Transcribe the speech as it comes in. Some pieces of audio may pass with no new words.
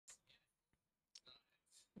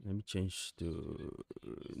Let me change to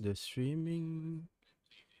the streaming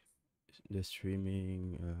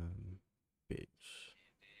page.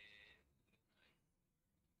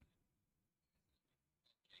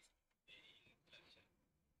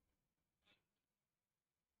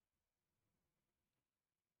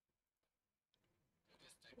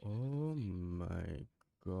 Oh my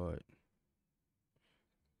god.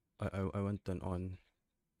 I want turn on.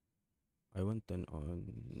 I want turn on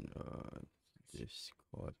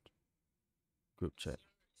Discord group chat.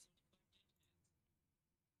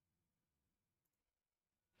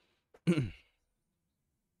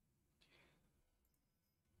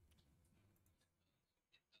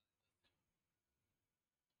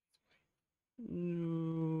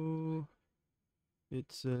 No,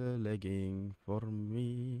 it's lagging for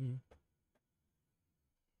me.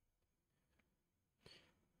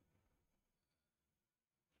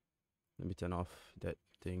 Let me turn off that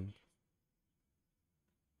thing.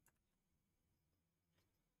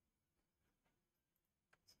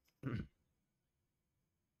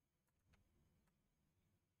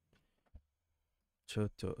 To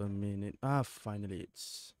a minute. Ah, finally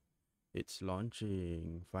it's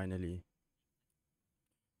launching. Finally.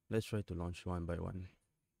 Let's try to launch one by one.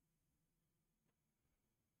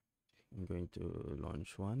 I'm going to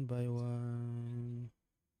launch one by one.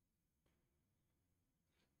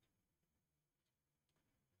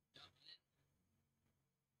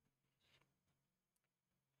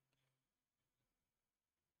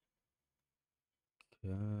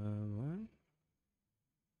 Come on.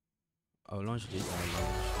 I'll launch this. I'll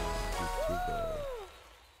launch VTuber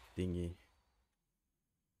thingy.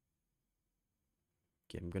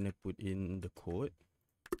 Okay, I'm gonna put in the code.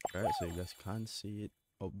 Alright, so you guys can't see it.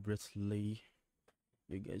 Obviously,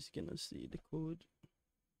 you guys cannot see the code.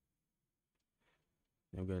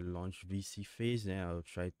 I'm gonna launch VC phase, and I'll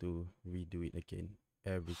try to redo it again.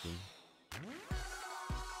 Everything.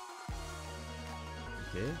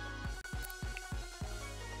 Okay.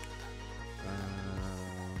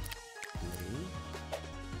 Play.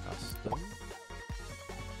 Custom.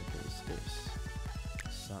 What is this?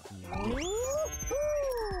 Submit.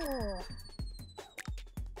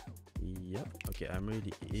 Yep. Okay, I'm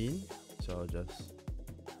already in. So I'll just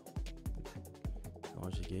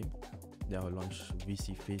launch the game. Then I'll launch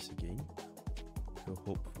VC phase again. So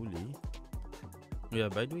hopefully. Yeah,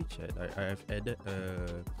 by the way, chat, I have added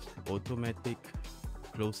automatic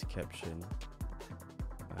closed caption.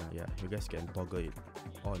 Yeah, you guys can toggle it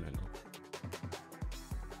on and off.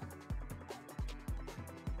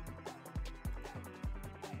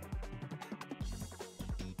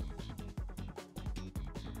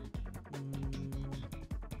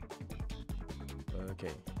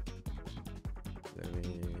 Okay, let me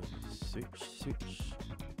switch.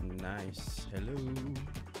 Nice. Hello.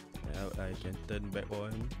 Now I can turn back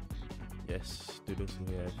on. Yes, to those who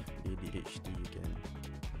have ADHD, you can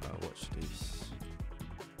watch this.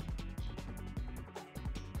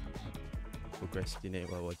 Procrastinate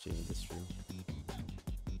while watching the stream.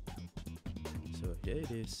 So here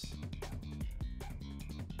it is.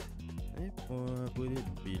 I put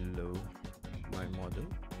it below my model.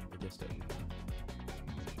 I guess that.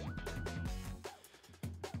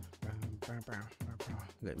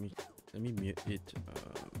 Let me mute it.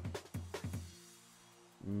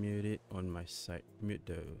 Mute it on my side. Mute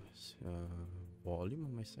the volume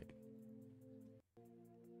on my side,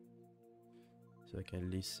 so I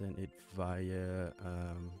can listen it via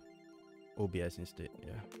OBS instead.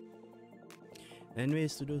 Yeah.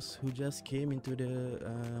 Anyways, to those who just came into the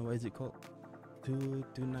what is it called?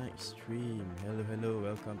 Tonight stream. Hello,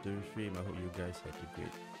 welcome to the stream. I hope you guys had a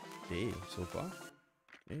great day so far.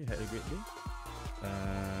 Yeah, you had a great day.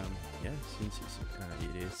 Yeah, since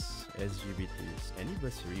it is SGVT's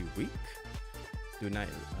anniversary week, tonight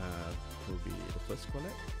will be the first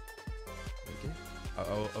collab. Okay,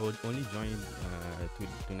 I would only join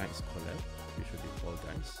tonight's collab, which will be Fall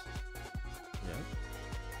Guys. Yeah.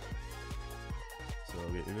 So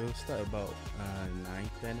we will start about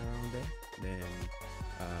 9-10 around there. Then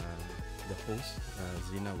the host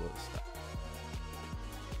Zina will start.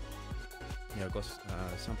 Yeah, because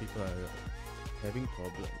some people are having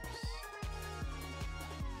problems.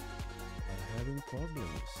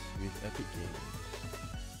 With Epic Games.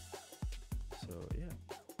 So yeah.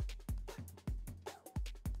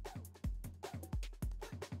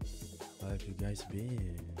 How have you guys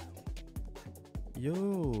been? Yo,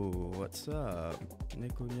 what's up?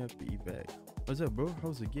 Nekonya PE back. What's up, bro?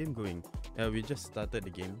 How's the game going? Yeah, we just started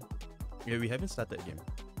the game. Yeah, we haven't started the game.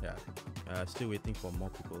 Yeah, still waiting for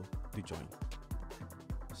more people to join.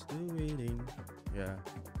 Still waiting. Yeah.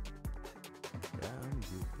 Yeah, I'm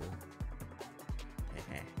good, bro.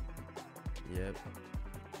 Yep.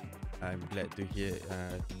 I'm glad to hear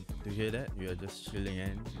that you are just chilling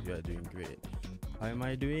and you are doing great. How am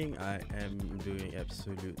I doing? I am doing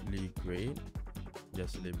absolutely great.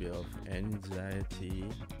 Just a little bit of anxiety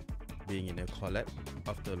being in a collab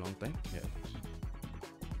after a long time. Yeah.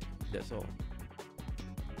 That's all.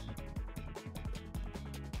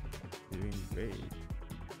 Doing great.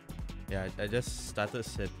 Yeah, I just started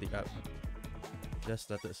setting up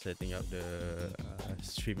the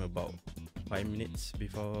stream about 5 minutes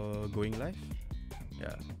before going live.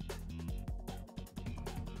 Yeah.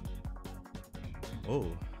 Oh,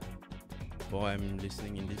 while I'm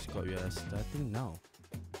listening in Discord, we are starting now.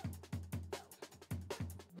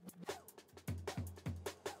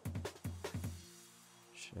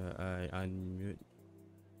 Shall I unmute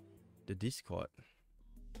the Discord?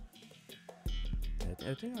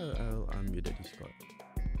 I think I'll unmute the Discord.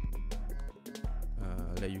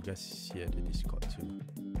 Let you guys hear the Discord too.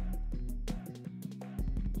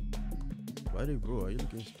 Why do bro? Are you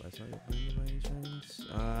looking spicy? Are you playing by any chance?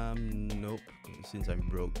 Nope. Since I'm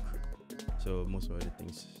broke, so most of the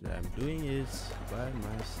things that I'm doing is by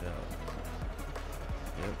myself.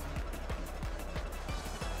 Yep.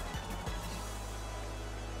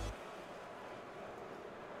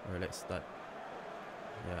 Alright, let's start.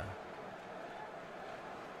 Yeah.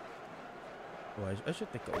 Oh, I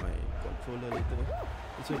should take out my controller later.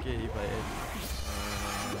 It's okay if I edit.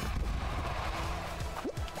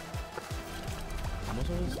 Most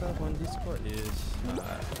of the stuff on Discord is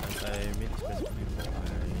as I made it specifically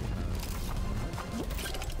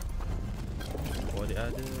for the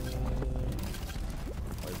other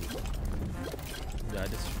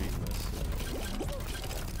streamers.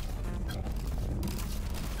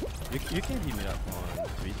 You can hit me up on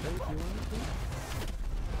Twitter if you want to.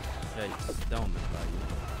 Yeah, it's down the bio.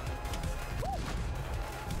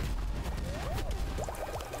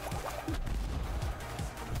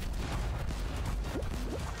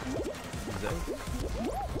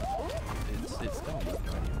 It's down the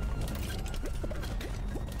bio.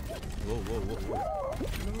 Whoa.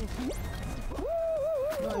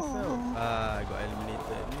 No, I fell. I got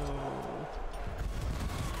eliminated. No.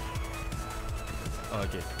 Oh,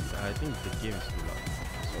 okay, I think the game is too loud.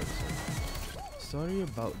 Sorry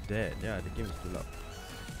about that. Yeah, the game is too loud.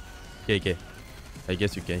 Okay. I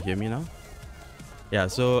guess you can hear me now. Yeah,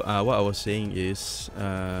 so what I was saying is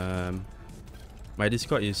my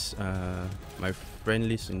Discord is my friend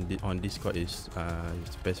list on Discord is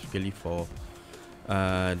specifically for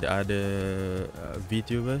the other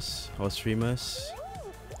VTubers or streamers.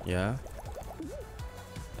 Yeah.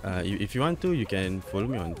 If you want to, you can follow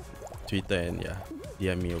me on Twitter and yeah,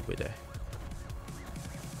 DM me over there.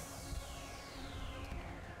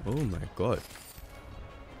 Oh my god.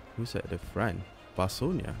 Who's at the front?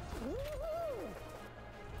 Pasonia?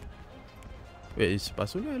 Wait, is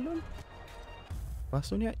Pasonia alone?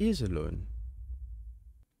 Pasonia is alone.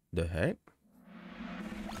 The heck?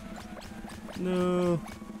 No.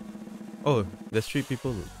 Oh, there's 3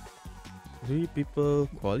 people. 3 people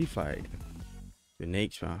qualified. The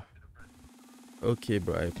next one. Okay,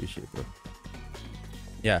 bro. I appreciate, bro.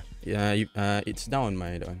 Yeah. It's down on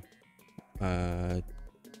my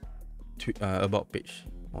about page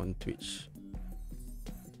on Twitch.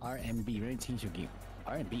 RMB, really change your game.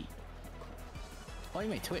 RMB. Oh, you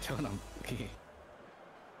made Twitch. Hold on. Okay.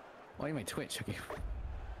 Oh, you made Twitch. Okay.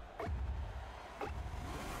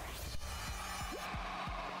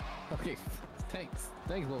 Okay. Thanks,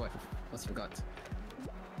 boy. Almost forgot.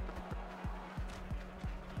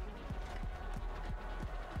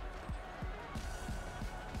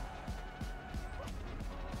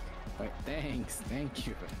 Alright, thanks. Thank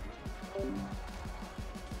you.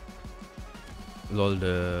 Lol,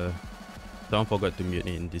 someone forgot to mute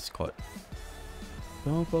in Discord.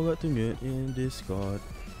 Don't forget to mute in Discord.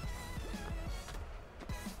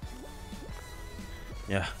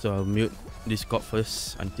 Yeah, so I'll mute Discord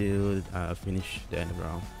first until I finish the end of the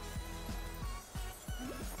round.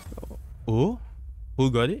 Oh,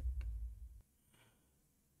 who got it?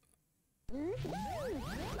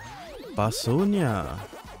 Pasonia.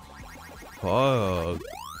 Oh.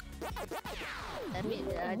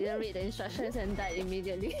 I didn't read the instructions and died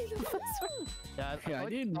immediately. Yeah, I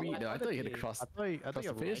didn't read though. I thought you had to cross. I thought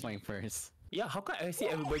you finish line first. Yeah, how come I see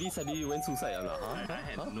everybody suddenly went suicide? I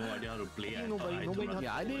had no idea how to play.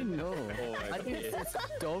 Yeah, I didn't know. I think it's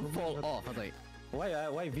don't fall off. I was like,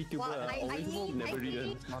 why VTuber always never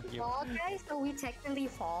read? Fall, guys, so we technically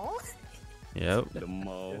fall. Yep. The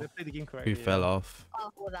mo. We fell off.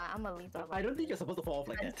 Oh, hold on, I'm gonna leave that. I don't think you're supposed to fall off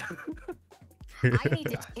like that. I need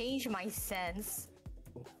to change my sense.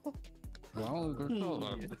 well,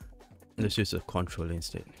 Let's use a controller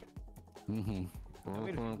instead.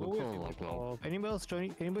 Anybody else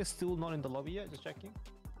joining? Anybody still not in the lobby yet? Just checking.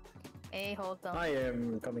 Hey, hold on. I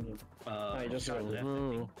am coming in. I just Shard went left, in. I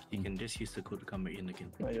think. You can just use the code to come back in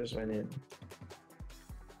again. I just went in.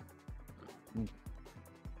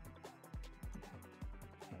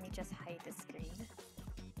 Let me just hide the screen.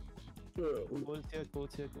 Gold tier,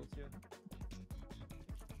 gold tier, gold tier.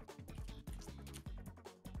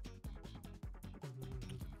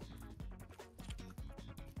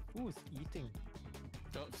 Who's eating?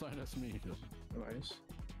 Oh, sorry, that's me. Nice.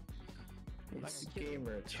 Like It's a kid.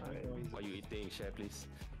 gamer time. What are you eating? Share, please.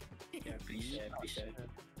 Yeah, please share, please share.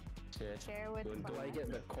 Share. Share with Don't- Do I get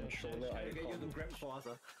the controller icon? grab for us.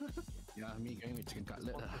 Yeah, me going with chicken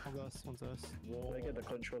cutlet. One to us, one to us. Do I get the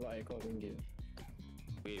controller icon in game?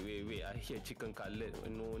 Wait. I hear chicken cutlet.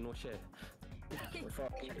 No share.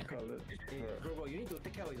 Fuck, call it. Bro, you need to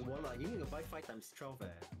take care of his wallet. You need to buy 5 times 12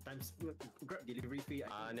 times grab delivery fee.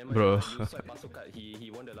 Never mind. Bro. You swipe Paso card.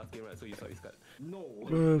 He won the last game, right? So you swipe his card. No.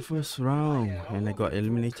 Bro, first round, and I got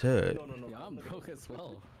eliminated. No. Yeah, I'm broke as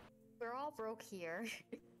well. We're all broke here.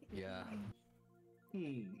 Yeah,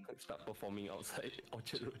 Start performing outside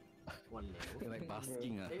Orchard Road. One you're like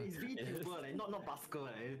basking. It's VTuber, not Basker.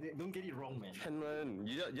 Don't get it wrong, man. Can run.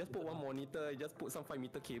 You just put one monitor. Just put some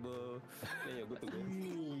 5-meter cable. Then you're good to go.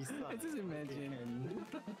 I just imagine,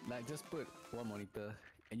 like, just put one monitor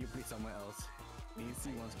and you play somewhere else. And you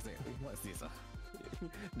see one say, what's this?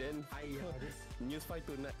 Then news 5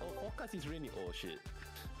 tonight. Oh, forecast is raining. Oh shit.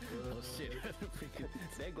 Oh shit.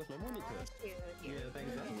 There goes my monitor. Cute, cute.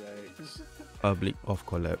 Yikes. Public of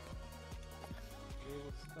collab.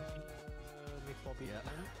 Mixed lobby. Yeah.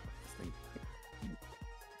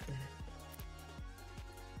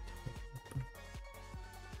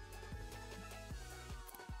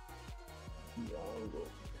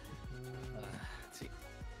 See.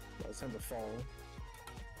 It's time to fall.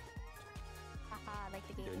 Haha, like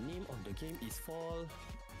the The game. name of the game is Fall,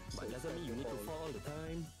 but doesn't mean you need to fall all the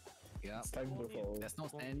time. Yeah. It's time to fall. There's no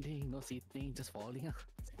standing, no sitting, just falling.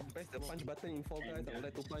 Press the punch button in Fall Guys. I would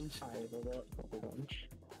like to punch. I forgot to punch.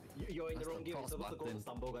 You're in the Press wrong the game. You're pause supposed to go to button.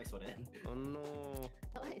 stumble guys for that. Oh no.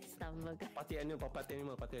 Oh, it's stumble. Party animal, party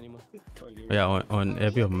animal, party animal. Yeah, on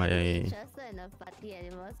every of my. Interested in a party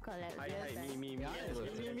animals collab. Hi, me. Oh,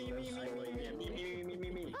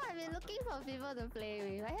 I've been looking for people to play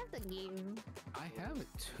with. I have the game. I have it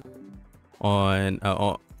too.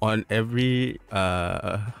 On every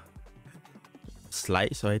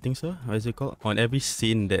slide, so I think so. What is it called? On every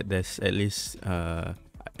scene that there's at least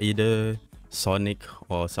either Sonic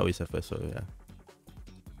or Subway Surfer. So yeah.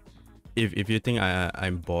 If you think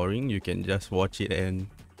I'm boring, you can just watch it and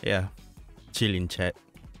yeah, chill in chat.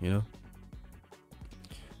 You know.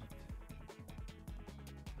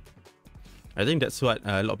 I think that's what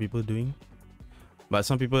a lot of people doing, but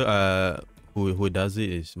some people who does it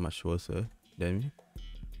is much worse than me.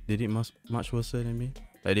 Did it much worse than me?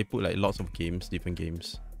 Like they put like lots of games, different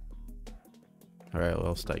games. Alright,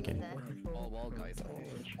 I'll start again. All wall guys.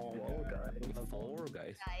 Four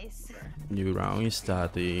guys. Guys. New round is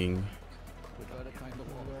starting. We got a kind of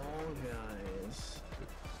wall. Oh, guys.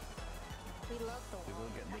 We love the We wall.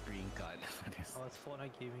 will get the green card for this. Oh, it's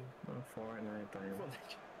Fortnite gaming. Fortnite time.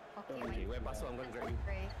 Okay, where Paso? I'm gonna grab you.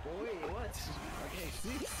 Great. Oh, wait, what? Okay,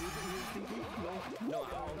 see? No,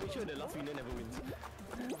 I'll make sure the last winner never wins.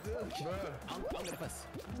 I'm gonna first.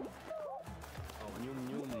 Oh, Nyum.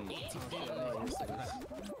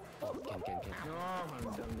 Can. No, I'm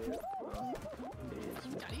done with it.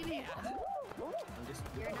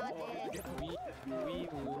 You're not dead. We.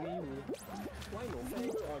 Why no?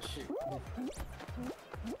 Oh shit.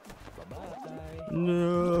 Bye-bye. No.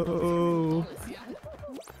 Oh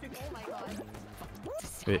my god.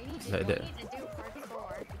 Wait, I like that. need to do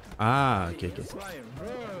parkour. Ah, okay. Slime,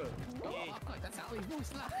 bro. That's how it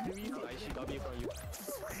moves lah. She got me from you.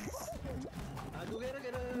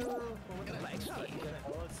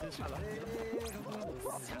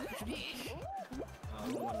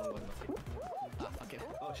 Fuck it.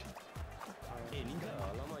 Oh shit. Hey, Ninja,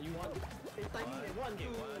 lama you want? Hey, timing at 1, 2,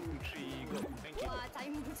 3, go. Thank you. Wow,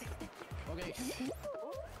 time. Okay.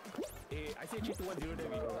 Hey, I say 3, 2, 1, 0, then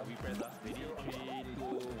we press that. Ready? 3, 2,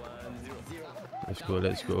 1, 0.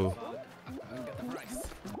 Let's go. I'm get the prize.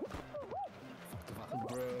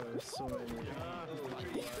 Bro, so many.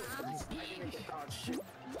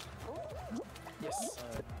 Yes.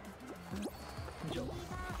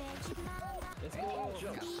 Let's go.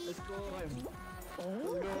 Let's go.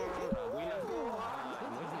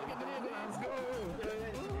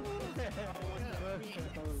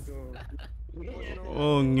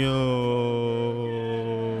 Oh no.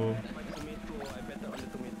 My tomato, I better on the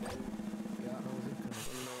tomato.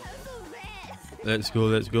 I'm so bad. Let's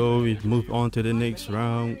go. We move on to the next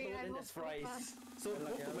round. Then there's fries. So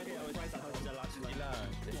automatically our fries are the last one.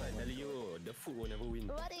 That's why I'm telling you, the food will never win.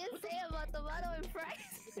 What do you say about tomato and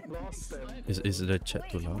fries? Lost them. Is the chat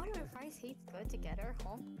too Wait, loud? tomato and fries taste good together,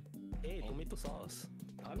 huh? Hey, tomato sauce.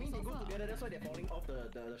 I mean, they go together. That's why they're falling off the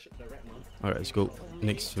rack, man. Alright, let's go.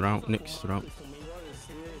 Next round. Tomato.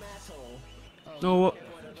 No, what?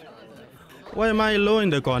 Why am I low in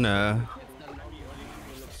the corner? Bye.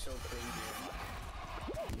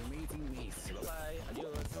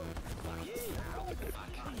 Adios.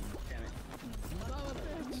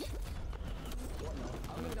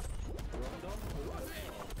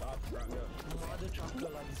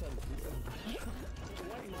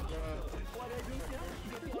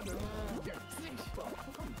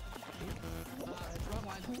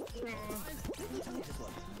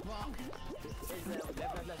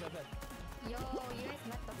 Yo, you guys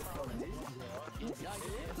met the pro. I'm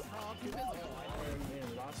in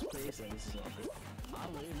last place and this is not good.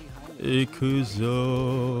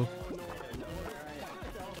 Ikuzo.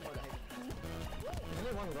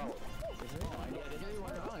 Only one round, isn't it?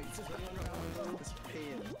 It's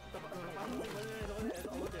pain.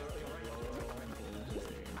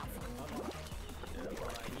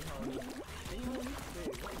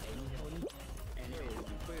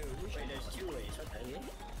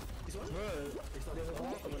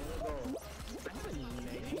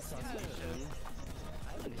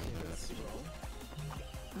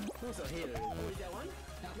 Who's ahead? Is that one?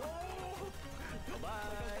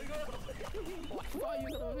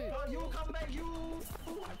 You come back, you!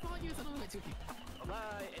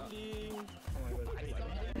 Bye. Ending. Oh my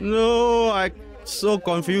god. No, so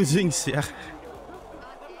confusing, sia. Goddamn.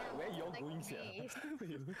 Where y'all Like going, sia? me.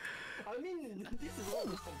 I mean, this is one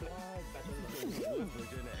of the complex version.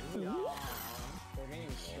 For me,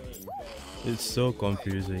 it's straight. It's so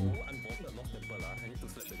confusing. Unbolted lost temper lah. I need to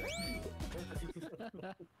slap the guy.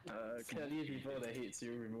 Clearly, people that hates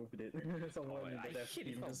you removed it. Someone in I the dev hate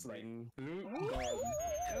this team kind of just like, brain. Luke gone. I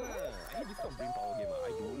hate this kind of brain power game. I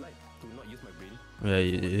don't like to not use my brain. Yeah,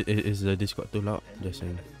 is the Discord too loud? Just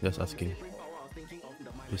saying. Just asking. Brain power, I was thinking of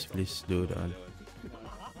the mind. Please do that. I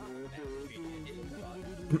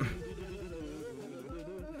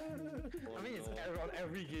mean, it's around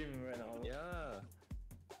every game right now. Yeah.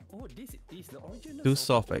 Oh, this is the original. Too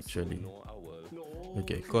song. soft, actually. No, I will.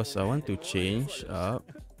 Okay, cause I want to change up.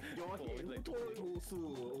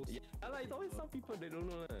 Yeah, like it's always some people they don't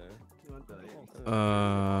know.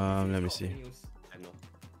 Let me see. I know.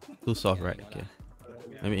 Too soft, right? Okay.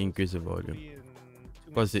 Let me increase the volume.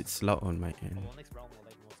 Cause it's loud on my end. Next round.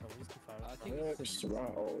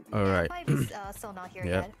 Alright. 5 is still not here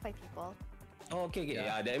Yep. yet. 5 people. Oh, okay.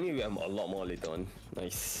 Yeah, that means we have a lot more later on.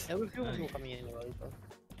 Nice. Every few will coming in later.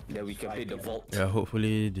 Then we can play the vault. Yeah,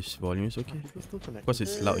 hopefully this volume is okay. It's still connected. Cause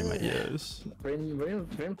it's loud in my ears. Brain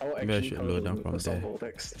power Maybe I actually should lower down from comes from there.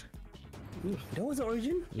 Vortex. That was the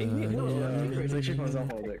origin? Yeah, It's actually comes from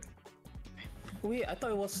Vortex. Wait, I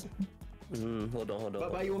thought it was. Hold on.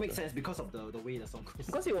 But it will make sense because of the way the song goes.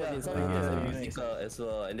 Because it was in some music as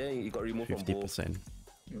well, and then it got removed from both. 50%.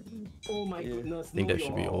 Oh my Yeah. goodness. I think that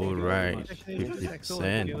should be alright. Actually,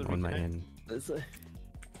 50% on my end. That's why.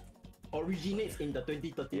 Originates in the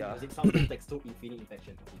 2013 Yeah. music soundtrack text to Infinite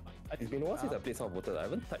Infection. Okay, fine. It's been a while since I played some Voted. I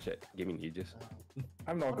haven't touched that game in ages.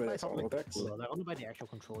 I'm not good at Vortex. I want to buy the actual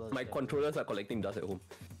controller. My controllers are collecting dust at home.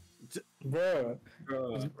 Bruh.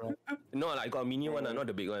 No, like I got a mini one, not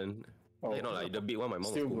the big one. Oh. Like, not like the big one my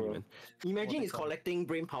mom Still, was bro. man. Imagine it's collecting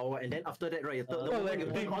brain power and then after that, right, you turn the like you a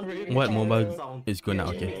turn big on brain the What mobile sound. is good now?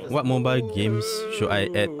 Okay. What mobile games should I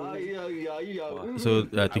add Yeah. so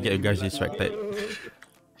to get you guys distracted?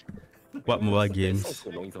 What mobile Sounds games? so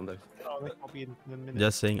long sometimes.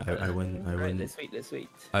 Just saying, I Alright, won't let's wait.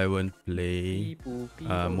 I won't play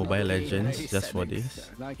Mobile Legends just for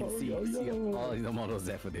this. Now I can see all the models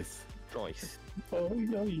there for this. Choice. Oh,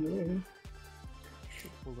 yeah.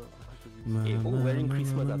 Wearing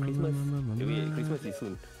Christmas, Christmas. Wait, Christmas is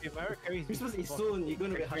soon. Christmas is soon. You're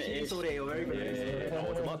going to be happy so that you're very good. I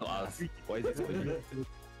was about to ask. Why is it so early?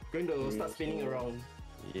 Going to start spinning around.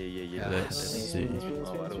 Yeah. Let's see.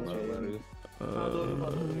 Baru.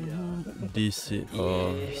 DC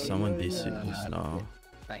someone DC just now.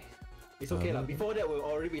 It's okay lah. Before that, we'll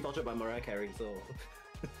already be tortured by Mariah Carey, so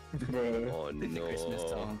Bruh. Oh Christmas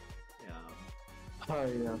no. song. yeah. Oh,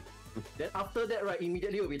 yeah. Then after that, right,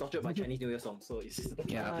 immediately we'll be tortured by Chinese New Year songs. So it's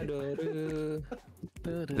Yeah.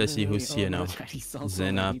 Let's see who's here now. Chinese songs Zena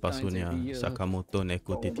so many times every Pasunia, year. Sakamoto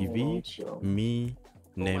Neko TTV, me,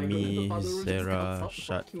 Nemi, God, the rules Sarah, are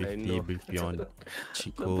Shad fucking- 50, know. Brifion,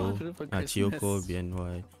 Chico, For Chioko, Christmas.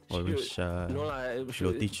 BNY, Orisha, No lah, we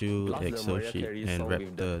should Lotichu, blast the Exo Mariah Sheet, Carey and song with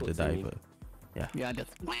Raptor the Toad singing. Diver. Yeah,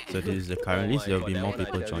 that's. So this is the current Oh list. my There will God, be that more one I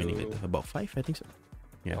people tell joining you. later. About 5, I think so.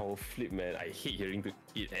 Yeah. Oh flip man, I hate hearing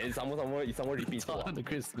it and someone repeats. It's on the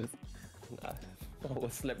Christmas. I will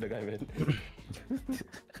slap the guy man.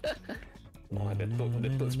 Oh, the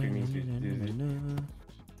toad screaming is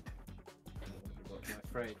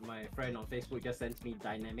My friend on Facebook just sent me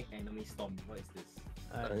Dynamic Enemy Storm. What is this?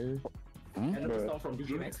 Hmm? Enemy Storm from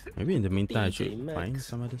DJ Max. Maybe in the meantime, I DJ should Max. find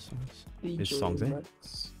some other songs. There's songs, eh?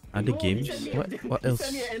 Max. Other No, games? he sent me a- What he else?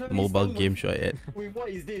 sent me an enemy Mobile song game should I add? Wait, what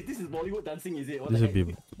is this? This is Bollywood dancing, is it? What This the would be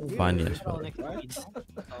heck? funny as Oh, well. next week.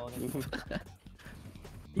 Oh, next week.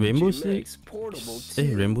 Rainbow DJ Max, Six? portable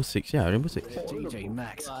Rainbow Six. Yeah, Rainbow Six. DJ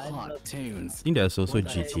Max, hot tunes. I think there's also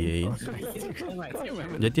GTA.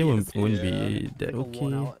 GTA won't be that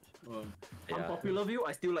okay. Unpopular view,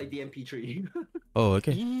 I still like the MP3. Oh,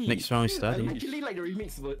 okay. Next round is I starting. actually like the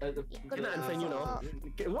remix, but Can I unfriend you now?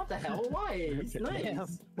 what the hell? Why? It's nice.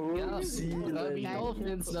 Yeah, that'd be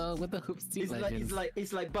dolphins though with the hoops It's like legends.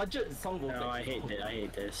 it's like budget song vocal. No, I hate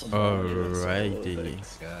this. Alrighty. Oh,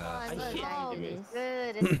 it's hate all anime.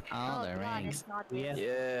 good. It's All the God, ranks. it's not Yeah. good.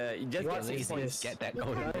 Yeah, you just What get 6 is points. this? Get that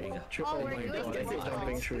golden ring. Oh, we're doing God, this. I'm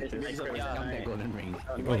jumping through this. Get that golden ring.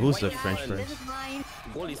 Oh, who's the Yeah, French this fries? is mine.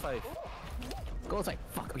 Goal is 5. Goes like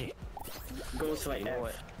fuck. Okay, Goes like You know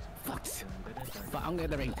what? fuck. But I'm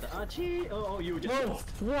getting the ring. Archie, oh, you just lost.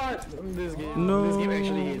 What? This game. No. This game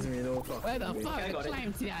actually hates me. No fuck. Where the Okay. fuck? I The got it.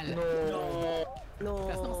 climb down. No.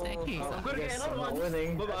 That's not staircase. I'm gonna get Guess another I'm not one.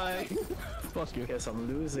 winning. Bye bye. Fuck you. Guess I'm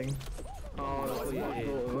losing. Oh,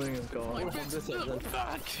 the ring is gone.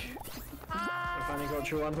 Fuck. I finally got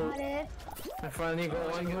through one Got hook. it. I finally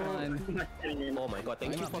got one hook. Oh my god,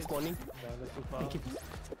 thank you for spawning.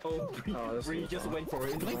 Oh, that's Bree so just far. went for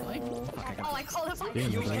it. Oh, I call it like Yeah,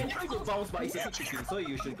 You no, can try to bounce, but it's a cheating, so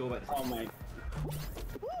you should go back. Oh my.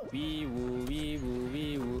 Wee woo, wee woo,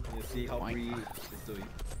 wee woo. You see how Bree is doing.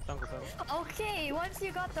 Okay, once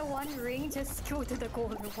you got the one ring, just go to the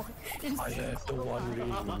golden one. I have the one ring.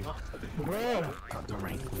 Bro! Got the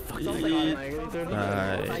ring. Sounds like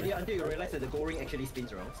Bye. a idea until you realize that the gold ring actually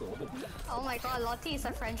spins around, so. Oh my god, Lottie is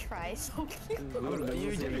a french fry, so cute.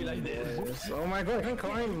 You just realized that. Oh my god, I can't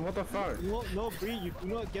climb. What the fuck? No, no, Bree, you do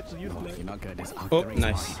not get to use Oh, the you're not good at this. Oh, the ring's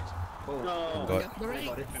nice. mine. Oh, God. The ring.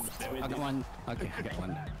 I got one. Okay, I got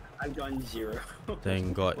one. I've gone 0.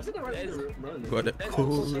 Thank God. was it the right way to run? Got a Let's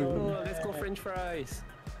cool. go, let's go French fries.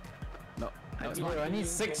 No, that was Bro, mine. I need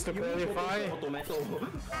 6 to qualify. Tomato.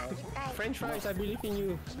 French fries, I believe in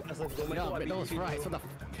you. Yeah, but those fries. What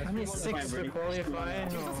the I need 6 to qualify.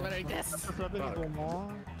 Jesus, No. where are this?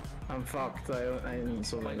 I'm fucked. I need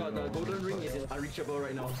so Oh my many god, the more. golden ring is unreachable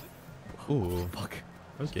right now. Ooh. Fuck.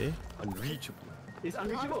 Okay. Unreachable. It's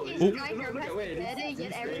unreachable. Lottie Look, is trying her look best at to where it get is. it,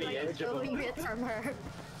 yet everyone's stealing it from her.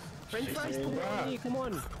 French fries, Yeah. come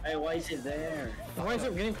on. Hey, why is it there? Why is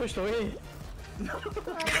it getting pushed away?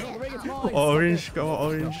 The ring is mine. Orange, come on,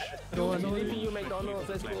 orange. Go on, believe in you, McDonald's.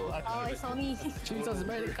 Let's go. Oh, it's only. Jesus,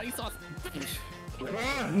 man, curry sauce.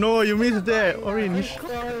 No, you missed that. Orange.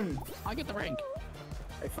 Climb! I get the ring.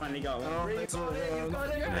 I finally got one. Oh, that's so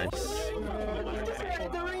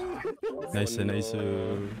Nice. Nice.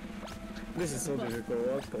 This is so difficult.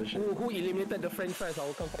 What the shit? Who eliminated the French fries? I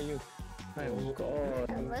will come find you. Oh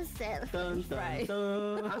god. What's that? Dun, dun, Right.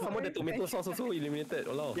 dun. Ah, some of the tomato sauce also eliminated.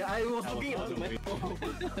 Walao. Yeah, I was looking at tomato.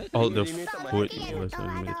 All the Eliminated my food Happy Meal. was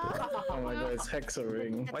eliminated. Oh my god, it's Hexa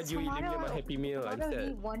ring. Why do you eliminate my Happy Meal Not only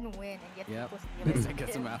instead? one win, and yet Yep. people I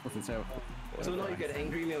get some apples and So now you get an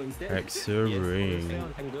angry meal instead. Exa ring.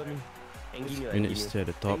 Angry meal. Angry meal. And it's at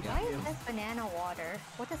the top. Why is this banana water?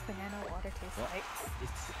 What does banana water taste like?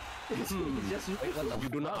 It's just You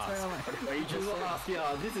do not ask. you just ask,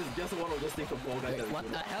 yeah, this is just one of those things from Fall Guys. that we What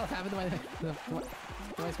do. the hell happened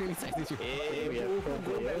to my screaming sex issue? Hey, who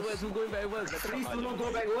going backwards? Who going backwards? Better Please not do not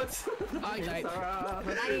go backwards. I died. Sarah,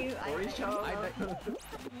 Orange I Child. died.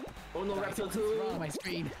 Oh no, Raptor What's wrong 2. with my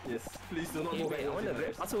screen? Yes, please do not Hey, go wait, I want to grab.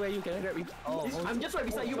 backwards. Also, where you can I grab you? Oh, I'm just right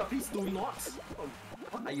beside you, but please do not.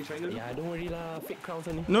 What are you trying to do? yeah, don't worry lah. Fake crowns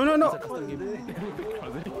only. No, no, It's a no. custom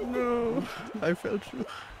game. No. I fell through.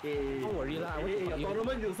 Hey, Don't worry lah. I want hey, to your hug you.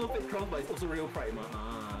 tournament is also fake crown, but it's also real pride, man.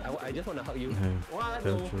 I just want to hug you. What?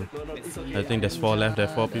 Fell No, through. no, it's okay. I think there's 4 left.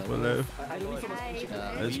 There's 4 people left. I don't need so much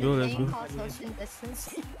Hi, Let's go, let's go. Called social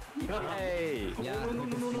distancing. Hey. No, no, no,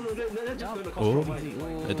 no, no, no, that's just gonna Oh,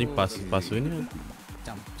 compromise. I think pass win.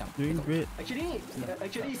 Jump. Doing great. Actually,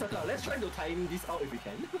 Saka, let's try to time this out if we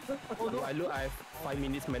can. Oh no, I have 5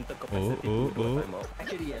 minutes mental capacity Oh. to do a timeout.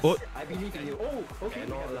 Actually, yes. Oh. I believe in you. Oh, okay.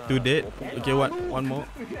 Cannot lah. Two dead. Okay. Okay, one more.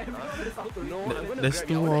 No, I'm gonna There's grab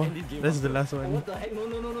two you. I more. wanna end this game That's first. the last one. What the heck? No.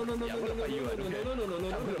 Yeah, I'm gonna fight you. I don't care.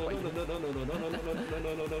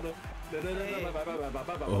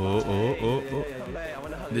 Oh. Come back, I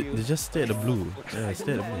wanna hug you. They just stay at the blue. Yeah,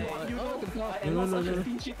 stay at the blue. No.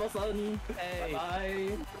 Hey.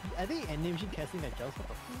 Bye. I think animation casting that just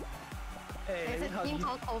Hey, There's let me a hug thing you.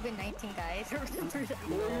 called COVID-19, guys. Remember that?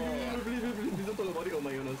 Please don't talk about it, oh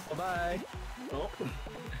my goodness. Bye. Oh.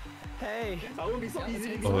 Hey. I won't be so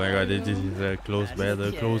easy. Oh my god, this is a close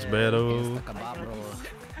battle. Close battle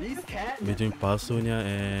This cat. between Palsonia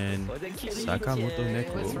and Was it kitty? Sakamoto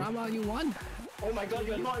What's Neko. Rama? You won. Oh my god,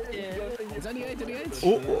 you're not. Is that the edge?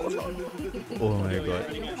 Oh my god.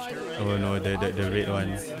 Oh no, the red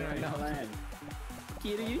one.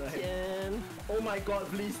 Kitty-chan. Oh my god,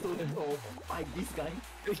 please don't. Oh, fight this guy.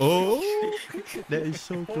 Oh, that is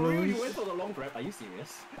so Oh, you went close. for the long grab. Are you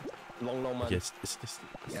serious? Long man. Yes, Yeah.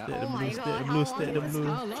 stay at the Oh my blue, stay at the god, blue, how stay at the long is blue.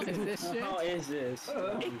 How long is this shit? How is this?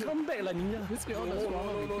 Hey, come back lah, ninja. Let's be honest, No,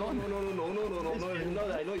 Rama. no, now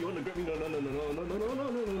that I know you want to grab me, no.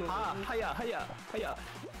 Ah, hiya. Hiya,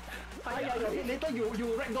 later you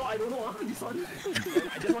ragdoll, I don't know, this one.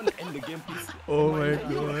 I just want to end the game, please. Oh my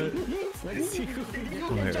god. Let's see.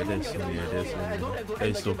 Oh my god, that's so near, that's so near. That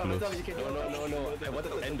is so close. No. I wanted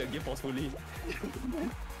to end the game forcefully.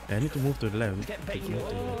 I need to move to the left. Get back To here. move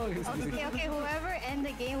to the left. Okay, whoever end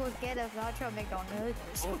the game will get a voucher at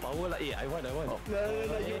McDonald's. Oh, power lah. I want. No,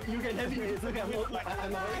 you can have it, it's okay, I'm Don't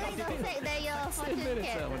say that you're a fortune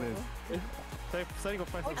teller. Starting of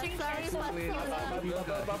price. I'm sorry,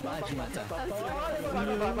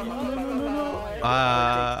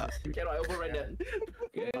 Ah, Cannot override that.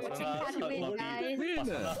 Can't win, guys.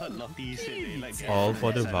 all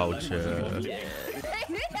for the voucher. That's the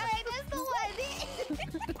one.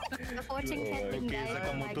 The fortune telling, guys.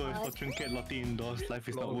 Oh my god. Trinket Lottie indoors, life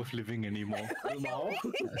is not worth living anymore. Thank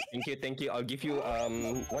you. I'll give you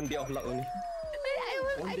 1 day of luck only.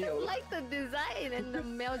 I don't like the design and the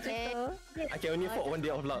magic. I can only afford 1 day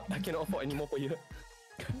of luck. I cannot afford any more for you.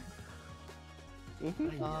 You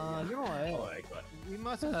know what? Oh my god. We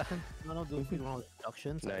must one of those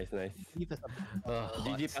introductions. Nice. Leave us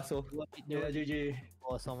GG Paso. Yeah, GG.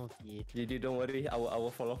 or some of the. GG, don't worry. I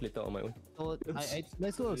will fall off later on my own. So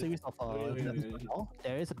let's do a series of now.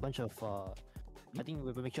 There is a bunch of I think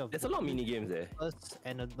we will make sure of There's a lot of mini games there. first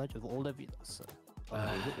and a bunch of older videos.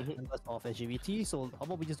 Members of SGVT. So how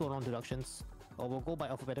about we just do our introductions? Or we'll go by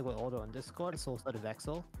alphabetical order on Discord. So we'll start with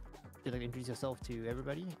Axel. Would you like to introduce yourself to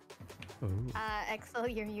everybody? Axel,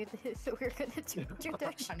 you're muted, so we're gonna do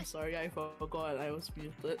introduction. I'm sorry, I forgot I was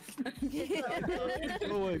muted. It's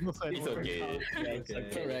okay.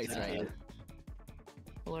 It's right.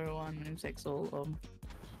 Hello everyone, my name's Axel.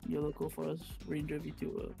 You're local for us, Ranger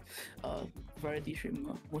VTuber, variety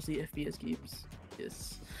streamer, mostly FPS games.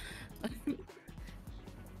 Yes.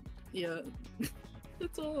 Yeah.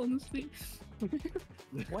 That's all, honestly.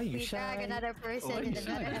 Why you We drag shy? another person in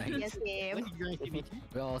another FPS game. When did you join SGVT?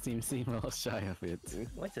 We all seem well shy of it.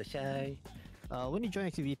 Why so shy? When did you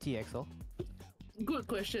join SGVT, Axel? Good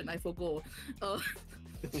question, I forgot.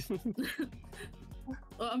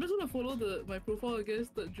 I'm just gonna follow my profile, I guess,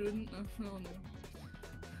 that June. No.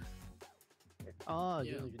 Oh,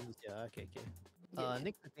 Yeah. okay. Yeah.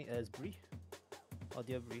 Next I think is Bree. Oh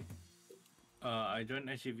dear Bree. I joined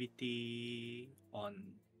SGVT on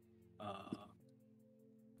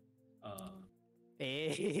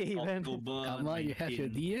Hey, man. October. Come on, you have your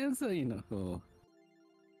 19. DMs, or you know. Oh.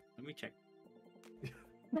 Let me check.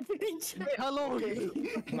 Wait, hello. Hey,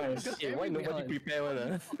 why nobody prepare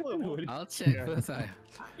one? I'll check first.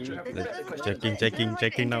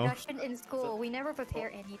 Checking now. Introduction in school, we never prepare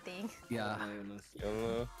anything. Yeah.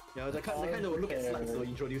 Yeah, the kind of look at slides to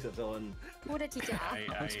introduce yourself on. Who the teacher? I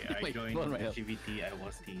Wait, joined phone right up. SGVT. I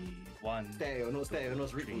was the one. Stare at your notes,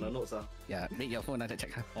 read from the notes. Yeah, make your phone out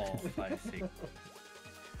check. 4, 5, 6, 7,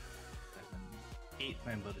 8th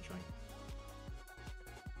member to join.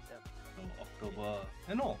 So October.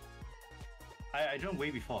 No. I joined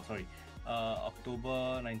way before. Sorry.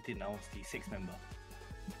 October 19th. I was the 6th member.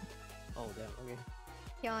 Oh damn. Okay.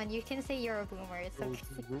 Yon, you can say you're a boomer. It's okay.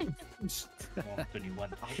 Oh,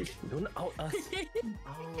 21. Don't out us.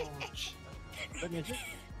 Ouch.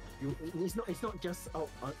 It's not just out.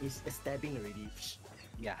 It's stabbing already.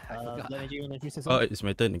 Yeah, Black Magic, you wanna introduce Oh, yourself? it's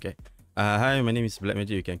my turn. Okay. Hi, my name is Black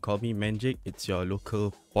Magic. You can call me Manjic. It's your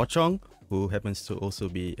local pocong who happens to also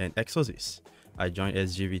be an exorcist. I joined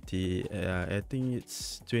SGVT. I think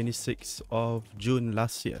it's 26th of June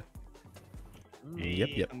last year.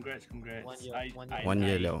 Yep. Congrats. 1 year. 1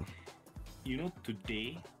 year now. You know,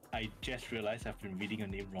 today I just realized I've been reading your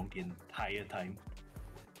name wrong the entire time.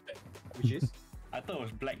 Which is? I thought it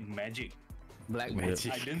was Black Magic. Black Yep.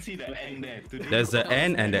 magic. I didn't see the N there. Today There's the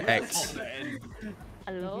N and the Oh, X. the N.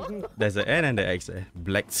 Hello? There's the N and the X.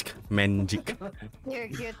 Black magic. Your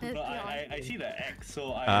cuteness No, beyond. I see the X,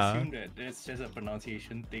 so I Ah. assumed that it's just a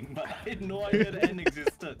pronunciation thing, but I had no idea the N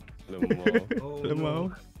existed. Oh,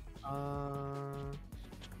 Lemau.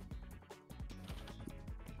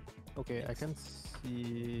 Okay, I can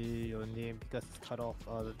see your name because it's cut off.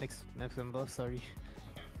 The next member, sorry.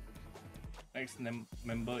 Next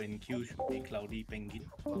member in queue should be Cloudy Penguin.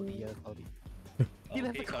 Cloudy, Cloudy.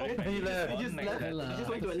 Okay, Cloudy Penguin He is left. He one. just Next left. member He just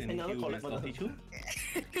went to in another queue collab is for the- Lottie Chu.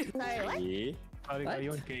 Sorry, what? Cloudy, What? are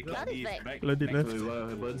you on? Okay, Cloudy Cloudy is back. back. Cloudy Next left. member- What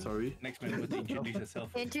happened? Sorry. Next member to introduce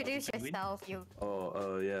yourself. Introduce Cloudy Penguin. yourself, you.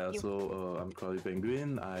 Oh, yeah. You- So, I'm Cloudy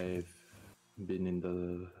Penguin. I've been in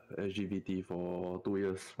the SGVT for 2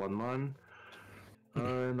 years, 1 month,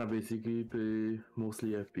 and I basically play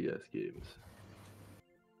mostly FPS games.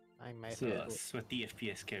 I'm my Sweaty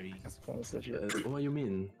FPS carry. What you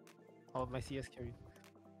mean? Oh, my CS carry.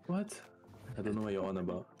 What? I don't know what you're on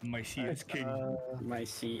about. My CS carry. My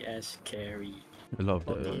CS carry. A lot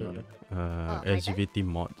of the SGVT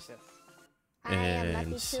mods. I am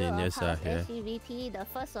And Latifu seniors of are House here. SGVT, the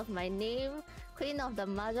first of my name, Queen of the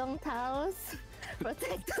Mahjong Tiles,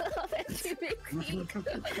 Protector of SGVT,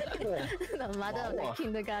 the mother of the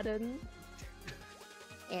kindergarten.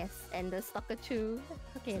 Yes, and the stalker too.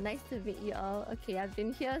 Okay, nice to meet you all. Okay, I've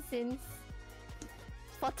been here since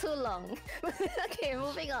for too long. Okay,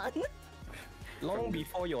 moving on. Long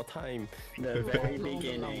before your time. The very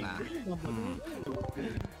beginning.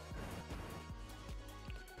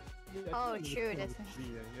 Oh, true, that's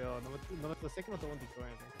Yeah, number the second or the one to join,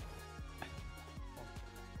 I think. Oh,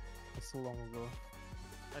 that's so long ago.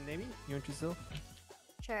 Nami, you introduce yourself?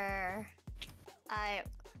 Sure. I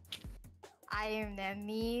am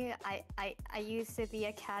Nemi. I used to be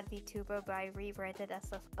a cat VTuber, but I rebranded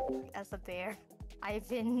as a bear. I've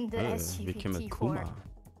been the Became a SGVT Kuma. for,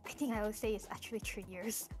 I think I would say it's actually 3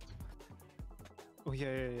 years. Oh yeah.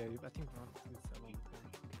 I think it's a long time.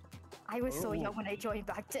 I was so young when I joined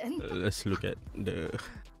back then. Let's look at the.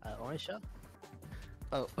 Orange Shell?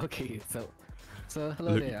 Oh, okay. So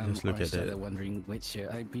hello Look- there. I'm let's look at Orange Chat, that. the Wondering Witch here.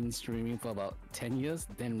 I've been streaming for about 10 years,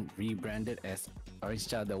 then rebranded as Orange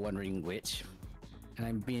Chat, the Wondering Witch. And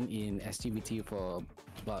I've been in SGVT for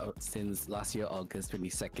about since last year, August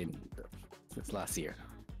 22nd. Since last year.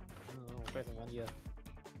 First in 1 year.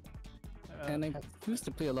 And I used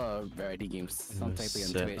to play a lot of variety games. Sometimes I play on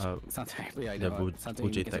set Twitch, up sometimes I play on the sometimes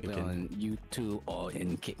Buji you can tag play again. on YouTube or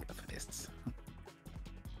in Kick for this.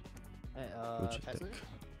 Buji Pazu? tech.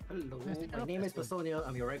 Hello, my name is Personia.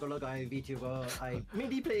 I'm your regular guy VTuber. I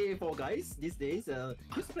mainly play for guys these days.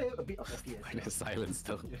 Used to play a bit of FPS. Silence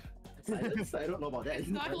though. Silence? I don't know about that.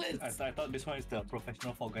 I thought this one is the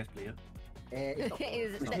professional Fall Guys player.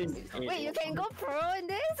 Wait, you can go pro in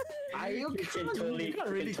this? You can't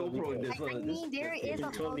really go pro in this I one. mean, there is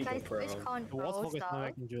a Fall Guys TwitchCon It was pro focused now stuff.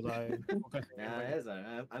 back in July.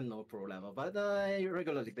 Yeah, I'm no pro level, but I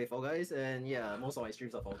regularly play Fall Guys, and yeah, most of my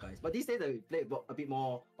streams are Fall Guys. But these days I play a bit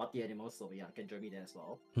more party animals, so yeah, can join me there as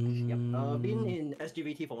well. Yep. Been in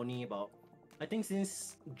SGVT for only about, I think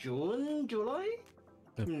since June, July.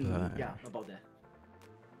 Yeah, about that.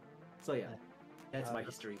 So yeah, that's my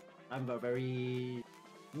history. I'm a very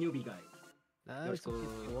newbie guy. Nice. So-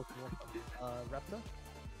 Welcome. Raptor?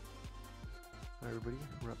 Hi everybody,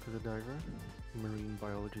 Raptor the Diver, marine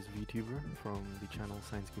biologist VTuber from the channel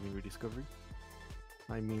Science Gaming Rediscovery.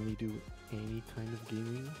 I mainly do any kind of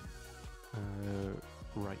gaming,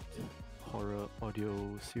 write horror audio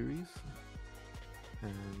series,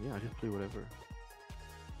 and yeah, I just play whatever.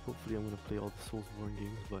 Hopefully I'm gonna play all the Soulsborne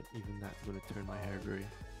games, but even that's gonna turn my hair grey.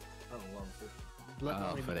 Oh wow.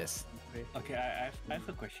 For this. Okay, I have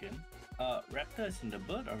a question. Raptor is in the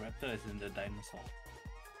bird or Raptor is in the dinosaur?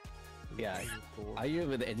 Yeah. Are you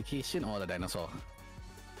with the education or the dinosaur?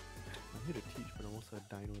 I'm here to teach, but I'm also a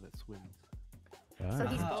dino that swims. So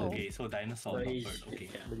he's both. Okay, so dinosaur, not bird. Okay.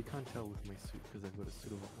 But you can't tell with my suit because I've got a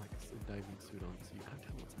suit of like a diving suit on, so you can't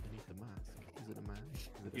tell what's underneath the mask. Is it a mask?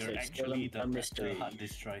 Is it a You're it's still actually a the mystery. Raptor hard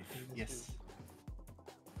disk drive. Yes.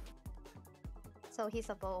 So he's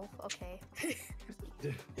a both, okay.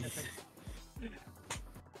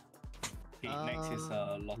 Okay, next is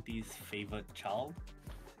Lottie's favorite child.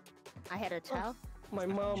 I had a child. My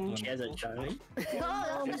mom, she has a child.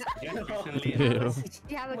 Oh, Just recently Yeah. announced.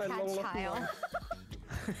 you have a My cat long lost child.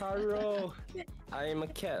 Hello. I'm a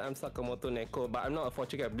cat. I'm Sakamoto Neko, but I'm not a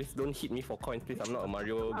fortune cat. Please don't hit me for coins, please. I'm not a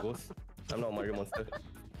Mario ghost. I'm not a Mario monster.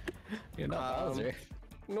 You're not Bowser.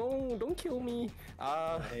 No, don't kill me.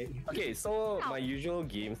 Okay, so my usual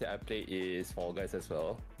games that I play is Fall Guys as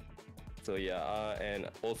well. So yeah, and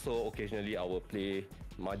also occasionally I will play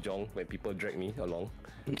Mahjong when people drag me along.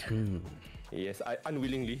 Yes, I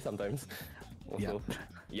unwillingly sometimes. Also,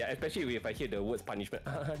 yeah, especially if I hear the words punishment.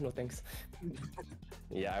 No thanks.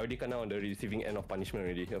 Yeah, I already kind of on the receiving end of punishment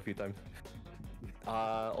already a few times.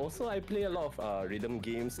 Also, I play a lot of rhythm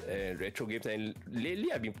games and retro games, and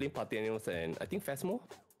lately I've been playing Party Animals and I think Phasmo.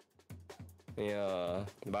 Yeah,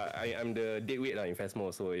 but I'm the dead weight in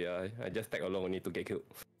Phasmo, so yeah, I just tag along only to get killed.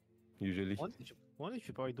 Usually. One you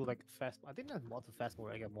should probably do like fast. I think there's mods of fast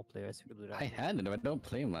mode. I get more players. You could do that. I had it, but I don't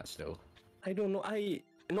play much though. I don't know.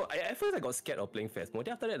 At first I got scared of playing Phasmo.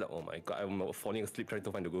 Then after that, like, oh my god, I'm falling asleep trying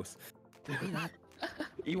to find the ghost.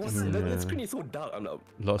 It was the screen is so dark. I'm like,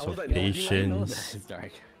 Lots of patience. It's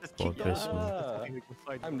dark. For Phasmo.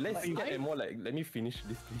 I'm less scared and more like, let me finish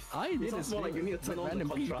this, please. I did It's more like you need to turn on the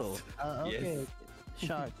contrast. Okay. Yes.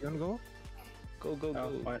 Shark, you wanna go?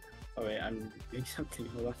 Go. Oh wait, I'm doing something.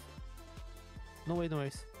 Hold on. No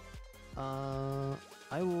worries.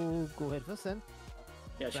 I will go ahead first then.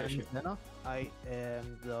 Yeah, sure. Zena. I'm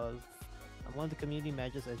one of the community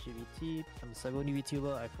managers at SGVT. I'm a cyber new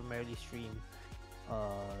VTuber. I primarily stream.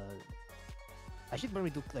 I should primarily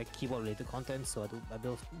do like keyboard related content. So I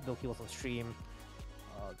build keyboards on stream,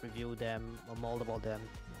 review them, mold about them,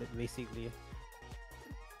 basically.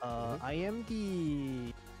 I am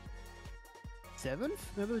the 7th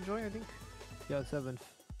member to join, I think. Yeah, 7th.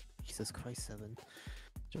 Jesus Christ, 7.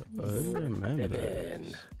 I remember.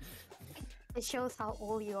 It shows how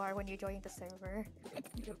old you are when you join the server.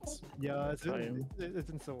 Yeah, it's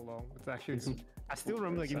been so long. It's actually. I still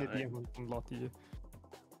remember like in the DM from Lottie.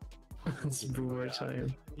 It's boomer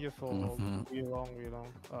time. Here for really long.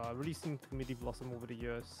 Really seen community blossom over the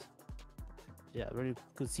years. Yeah, really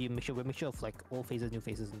good to see a mixture of like old faces, new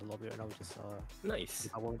faces in the lobby right now, which is nice.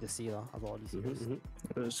 I wanted to see about all these years.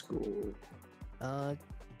 Let's go.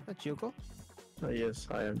 Chioko? Yes,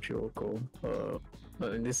 I am Chioko.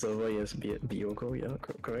 In this server, yes, Bioko, yeah,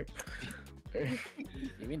 correct.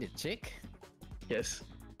 You mean the chick? Yes.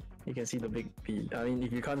 You can see the big B. I mean,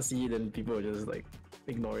 if you can't see it, then people will just like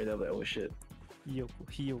ignore it. They're like, oh shit.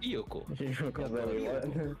 Hiyoko. People call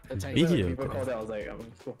that, I was like, I'm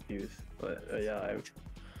so confused. But yeah,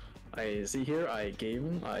 I see here, I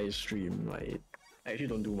game, I stream, I actually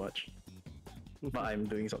don't do much. But I'm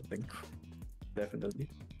doing something. Definitely.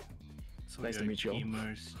 So nice to meet you all.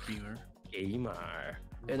 Streamer. Gamer.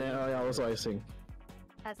 And then also I sing.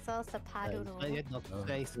 That's also Paduro.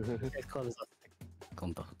 Guys, call us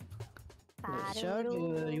Konto. Sure,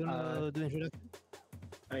 you wanna do introduction?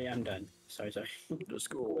 Yeah, I'm done. Sorry. Let's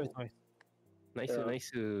go. Nice. Nice.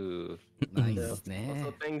 Also,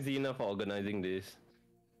 thanks Zena for organizing this.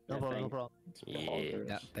 No problem.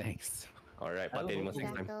 Yeah, thanks. Alright, Party Animals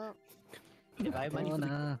next time.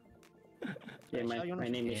 My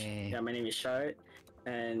name is Shard,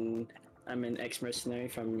 and I'm an ex-mercenary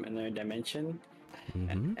from another dimension,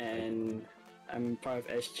 and I'm part of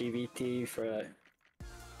SGVT for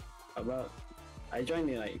I joined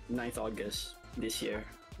in like 9th August this year.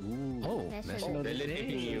 Ooh. Oh, National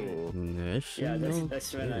Day. Yeah,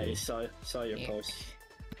 that's when I saw your post.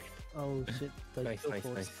 Oh shit! Nice.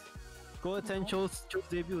 Go attend Cho's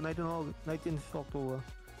debut 19th October.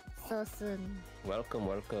 So soon.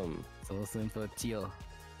 Welcome. So soon for Tio.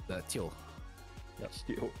 The Tio.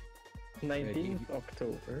 19th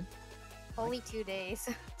October. Only 2 days.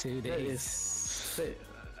 2 days.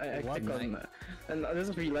 I clicked on that, and I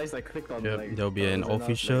just realized I clicked on like. There'll be an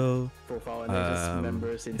official profile, and I just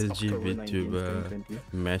remember since October 19th, VTuber 2020.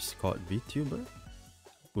 mascot VTuber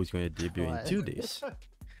who's going to debut in 2 days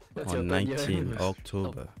on 19th 19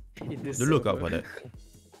 October. Do look out for that.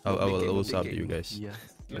 I will also update you guys.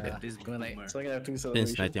 Look at this going like. So I'm gonna have to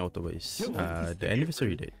Since 19th October is the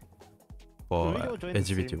anniversary date for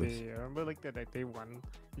SGVTubers. I remember like that day 1.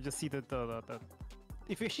 You just see the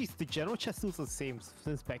if actually the general chat still the same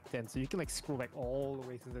since back then, so you can like scroll back all the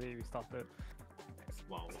way since the day we started.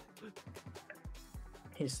 Wow.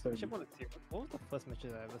 I should want to see what was the first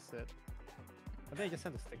message I ever said. I think I just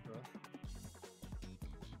sent a sticker.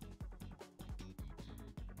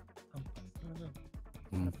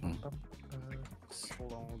 So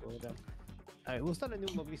long ago then. Alright, we'll start a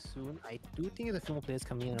new lobby soon. I do think there's a few more players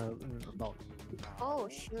coming in about. Oh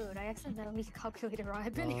shoot, I accidentally calculated wrong.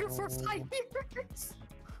 I've been here for 5 years.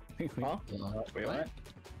 Huh? Wait, what?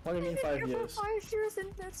 What do you mean 5 years? 5 years in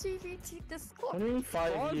the CVT Discord. What do you mean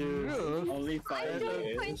 5 years? Only I 5 joined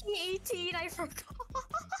years. 2018, I forgot.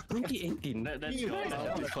 2018. That's your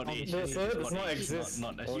Discord age. The server does not Age, exist.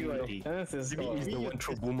 Not Oh, SGVT. This is He's the one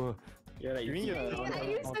true boomer. Yeah, like, You mean I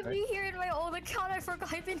used to be here in my old account, I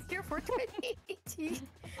forgot I've been here for 2018.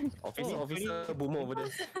 Officer boomer over there.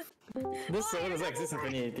 this server doesn't exist in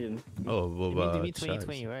 2018. Oh, You Boba. mean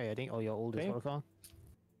 2020, right? I think. Oh, your oldest Okay. account.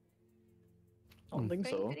 I don't think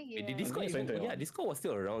so. Wait, the Discord is yeah, Discord was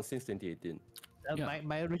still around since 2018.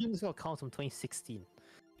 My original Discord account from 2016.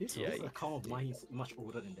 This Yeah, account of mine is much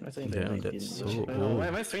older than that. I think Damn, 2018. that's so No, old.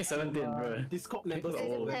 mine's 2017, bro. Discord members are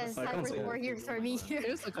Oh, old. Yes, I like can't for say 4 years for me.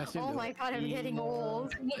 Here's the question. Oh my god, I'm getting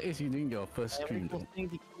old. What is you doing your first We're stream? posting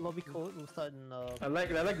the lobby code. We'll start in. I like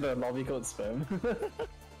the lobby code spam.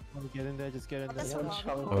 Get in there. Just get in there. That's a lot.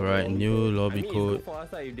 Alright, new I lobby mean, it's code. good for us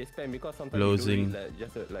if they spam because sometimes Closing. we don't read,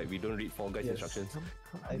 like, just we don't read Fall Guys instructions.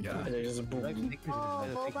 Yeah, just boom. Oh,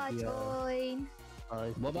 Boba join.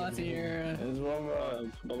 Boba's here. There's one more.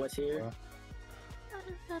 Boba's here.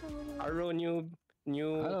 Hello, new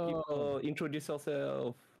Hello. people. Introduce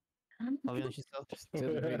yourself.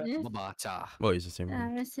 Boba cha. Oh, it's the same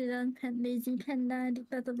one. Resident Lazy Panda,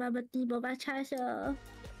 Dictator Bubble Tea, Boba Charger.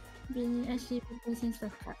 Been SGVT since the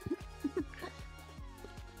start.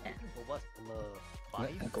 Boba's number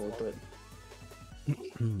 5. Golden.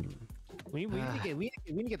 We need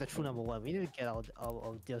to get the true number 1. We need to get our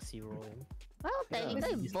DLC rolling. Well,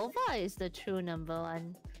 technically, Boba is the true number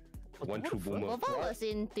 1. One true boomer. Boba was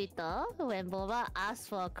in Twitter when Boba asked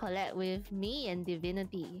for a collab with me and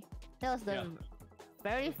Divinity. That was the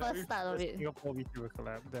very first start of it. Singapore VTuber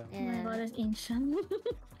collab. Oh my god, that's ancient.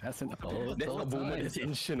 That's an That's not boomer, that's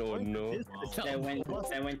ancient, oh no. I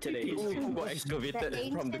went to the Who got excavated The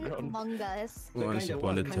from the ancient ground? among us. Once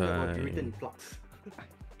upon a time.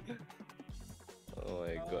 Oh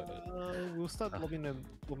my god. We'll start lobbying in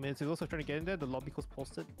 4 minutes. We're also trying to get in there. The lobby code's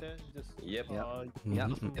posted there. Just Yep. Yeah,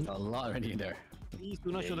 it's a lot already there. please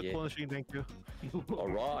do not show the corner screen. Thank you.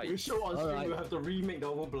 Alright. We show on stream, Alright. we have to remake the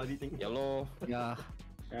whole bloody thing. Yellow. Yeah.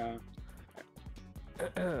 Yeah.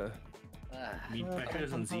 We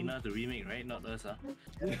pressures on Xena to remake, right? Not us, huh?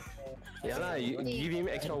 Yeah lah, you give him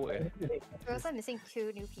extra work. We're also missing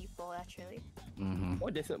 2 new people actually. Oh,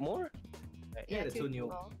 there's more? Yeah, the 2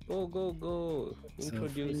 new. people. Go.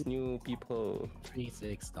 Introduce new people. 3,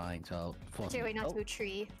 6, 9, 12, 14. Actually, wait, not 2,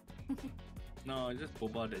 3. No, it's just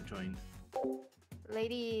Boba that joined.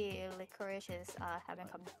 Lady Licorice is haven't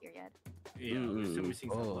come here yet. Yeah, we're still missing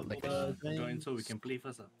some. like Boba join so we can play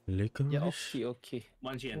first. Licorice? Okay.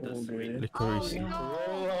 Once she enters, wait. Licorice.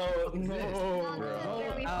 Oh, no.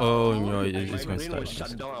 Oh no, it's My just gonna brain will start.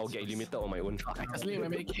 shut down, I'll get limited on my own. I just leave my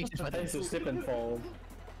medication for I used to this. slip and fall.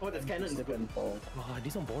 Oh, that's canon. Slip and fall. Wow,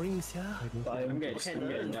 this one boring, yeah. I'm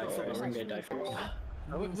getting die first. I'm getting die first.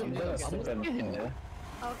 I'm gonna slip and fall.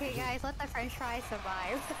 Okay, guys, let the French fries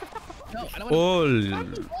survive. No, I don't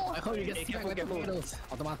want Oh! I hope you get stuck like potatoes.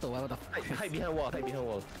 Tomato, what the fuck? Hide behind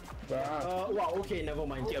wall. Wow, okay, never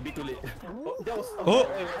mind. Yeah, a bit too late. Oh, that was. Oh!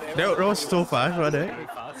 That was so fast, right there. Very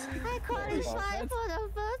fast. I qualified for the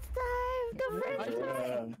first time. The French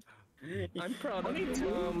fries. I'm proud of you.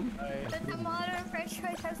 The tomato and French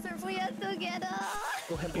fries have survived together.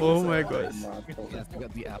 Oh my god. Yes, we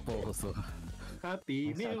got the apple also.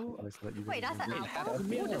 Happy meal. Wait, that's an apple?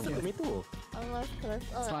 Oh, that's a tomato. Almost close.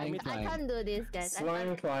 Oh, Slime I climb. can't do this, guys.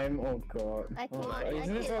 Slime climb, oh god. I Oh, can't. is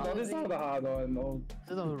this not the hard one? No.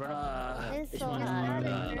 It's so hard.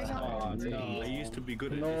 I used to be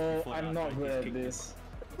good at this No, before I'm I not good started at this.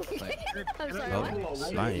 I'm sorry, Oh, what?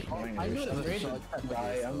 slime. I'm ready to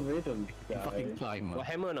die. I'm ready to Fucking die. climb. Got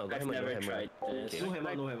hammer now, got hammer. Okay. No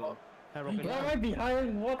hammer, no hammer. Why am I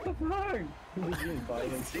behind? What the fuck?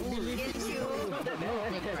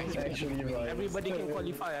 Actually, right. Everybody can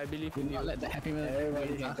qualify, I believe in you. Not let the happy man.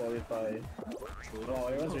 Everybody can qualify. Wow,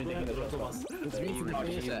 everyone's really taking the shot. It's me to the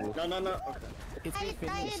finish. No. It's I me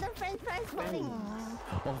died finish. in the French fries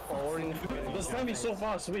falling. The slime is so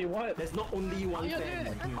fast. Wait, what? There's not only one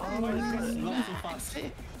fan. Not so fast.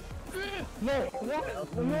 No,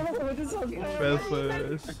 what? No, this is unfair. Fell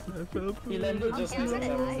first. I fell He first. landed just as I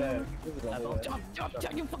was there.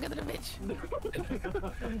 Jump, you fucking little bitch.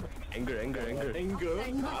 Anger.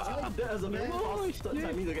 That was a very fast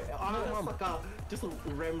timing to get. Sucker just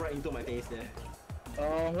ram right into my face there.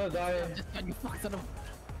 Oh, I'm gonna die. You fuck son of.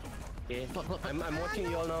 Okay, I'm watching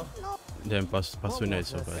you all now. Then Pasunya is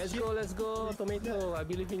so fast. Let's go, Tomato. I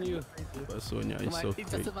believe in you. Pasunya is so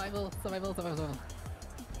It's a quick. survival.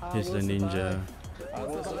 He's the ninja. I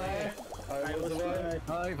will survive. I will survive.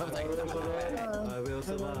 I will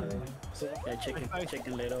survive. Yeah,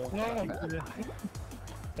 chicken little. No.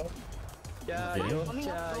 Yeah, Okay. yo, Coming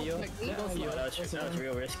yeah, up, yo, That's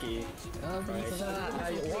real risky.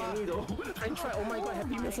 French fry, oh my god,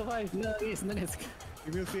 Happy Meal survived. Nice.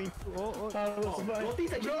 Give me a thing. Oh.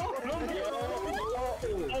 Notice actually.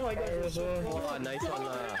 Oh my god. Oh, nice one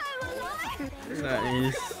lah.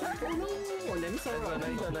 Nice. Oh, let me say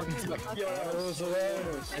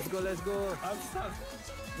Let's go. I'm stuck.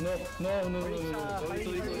 No.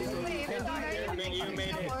 You made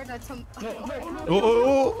it.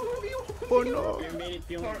 Oh no. You made it,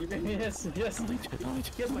 Pyong. Yes. Here's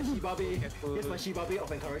my Shibabe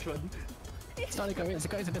of encouragement. Sorry, guys,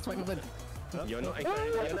 that's what happened. You're not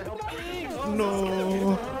helping.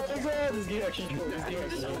 No. This game actually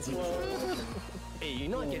Hey, you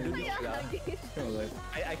know I can do this.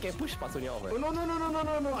 I can push Pasonia off. Oh, no.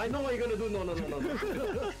 I know what you're gonna do. No.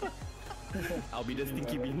 I'll be the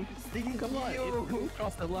stinky bean. Come on, it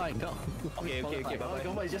crossed the line. No. Okay, bye-bye.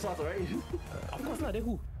 Come on, it's just us, right? Of course lah, then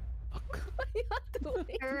who?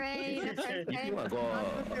 Hooray! You got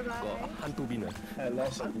hantu bean. I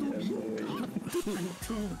lost a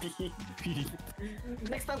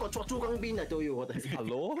Next time got Chua Kang Bean, I tell you what the heck.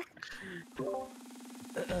 Hello?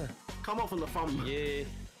 Come out from the farm. Yeah.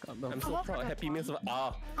 I'm so proud. Happy Meal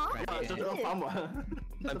survived. Just the farm.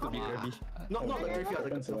 Time to be ready. Not the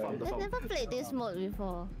graveyard, the farm. I've never played this mode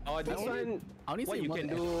before. Oh, this one, what you can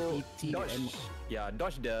do,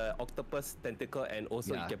 dodge the octopus tentacle and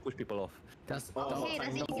also you can push people off. That's Okay,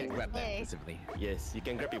 that's you can grab them easy. specifically. Yes, you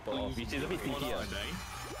can grab people off, which is a bit stinky.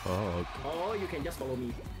 Oh, okay. Or you can just follow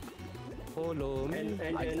me. Follow me. And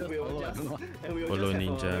then we'll just Follow have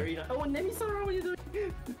ninja. a very nice... Oh, Nemisara, what are you doing?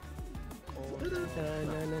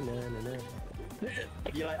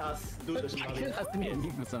 Be like us, do the Shibabe. Has to be a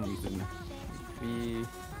meme for some reason. We...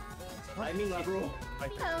 Timing lah, bro. I'm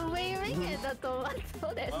waving at the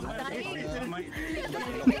tomato that's dying.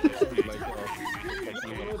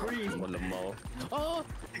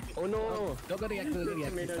 Oh no! Don't go to the X, don't go to the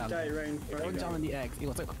X Made this a time. die right in front Don't of jump on the X. It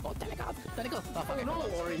was like, oh, tentacle! Oh, fuck it. No,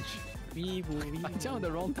 orange. I jumped at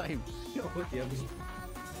the wrong time.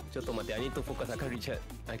 Contoh mati, I need to focus. I can't reach it.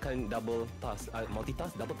 I can't double task.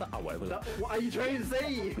 Multitask, double task. Whatever. What are you trying to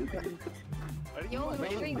say? Yo,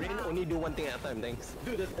 Brain only do one thing at a time. Thanks.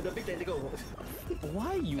 Dude, the big tentacle works.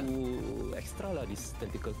 Why you extra lah this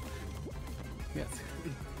tentacle? Yes.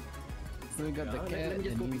 So we got the cat, the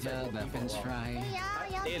ninja, the french fry.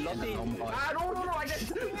 Hey, Lottie. No, I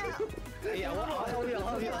just... Hey, I'll help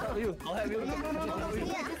you.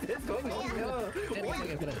 Let's go.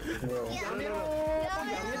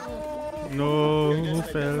 No,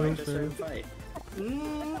 fell.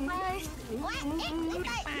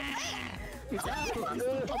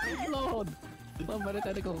 Lord! Some better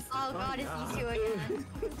tentacles. Oh god, it's easier again.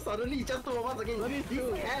 Suddenly, just two of us again. Let me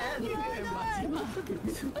do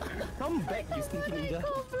Come back, you stinky ninja.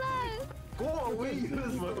 Go away, you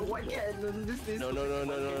white cat.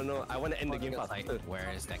 No. I want to end the game fast. Where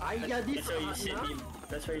is that?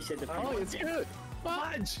 That's why you said the Oh, it's good!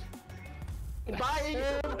 Fudge! Bye.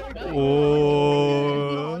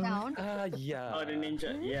 Oh. Yeah. Oh, the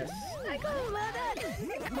ninja, yes. I got murdered.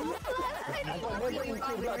 I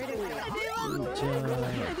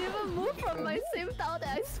didn't move from my same tower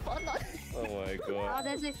that I spawned on. Oh my god. How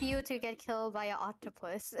does it feel to get killed by an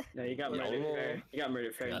octopus? No, you got murdered fair. You got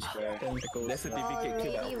murdered fair and square. That's a Oh, certificate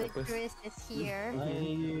kill by Lady octopus. Victorious is here.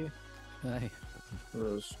 Hi.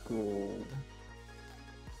 Let's go.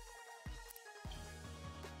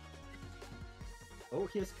 Oh,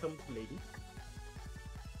 here's come lady.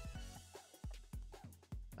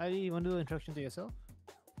 I want to do an introduction to yourself?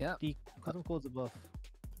 Yeah. The custom code's above.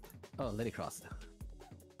 Oh, let it cross.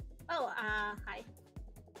 Oh, hi.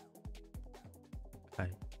 Hi.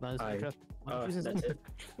 Now, Hi. that's That's it.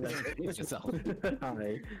 Introduce yourself.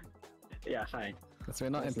 Hi. Yeah, hi. Because we're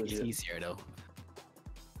not That's NPCs here though.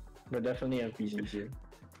 We're definitely NPCs here.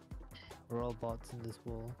 We're all bots in this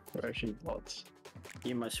world. We're actually bots.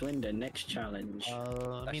 You must win the next challenge. I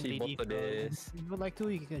mean, Actually, lady, both of this. if you would like to,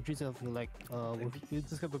 you can introduce yourself. You like, we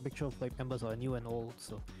just have a picture of like members who are new and old.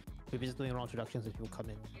 So we're just doing around introductions if you come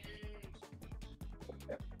in.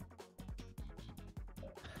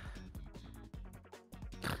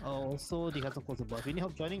 Also, the custom code's above. If you need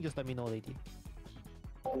help joining, just let me know, lady.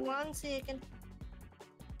 1 second.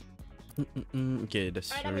 Okay,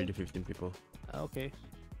 that's Alright, I'm already in. 15 people. Okay.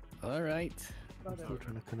 Alright. Still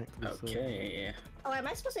trying to connect with Okay. Oh, am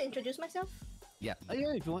I supposed to introduce myself? Yeah. Oh,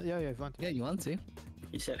 yeah, if you want. Yeah, if you want. Yeah, you want to?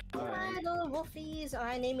 You said hi. Hello, Wolfies.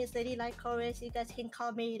 My name is Lady Like Chorus. You guys can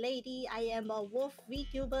call me Lady. I am a wolf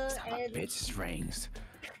VTuber, and Bitch strings.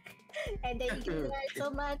 and thank you guys so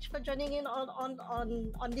much for joining in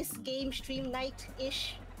on this game stream night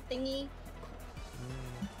ish thingy.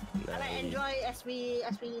 And I enjoy as we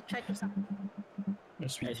try to suck.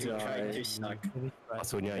 As we try to suck.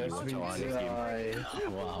 Sonia, you watch our next game.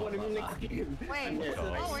 Wow. What do you mean next game? Wait,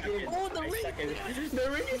 Oh, the ring! The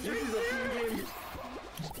ring is game!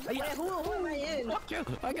 Wait, who am I in? I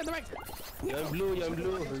got the ring. You're in blue.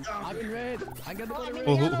 I'm in red. I got the ring.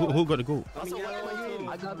 Oh, who got the goal? I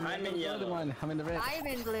got I'm in yellow. one. I'm in the red. I'm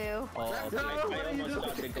in blue. Oh, okay. I almost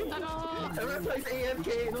got the goal. Everyone plays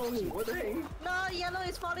AFK, no me. What the heck? No, yellow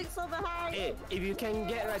is falling so behind. Hey, if you can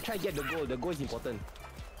get right, try get the goal. The goal is important.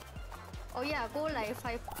 Oh yeah, go like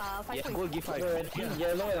 5 Yeah, points. goal give 5.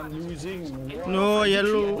 Yellow and I'm losing. No,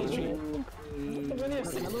 yellow. I'm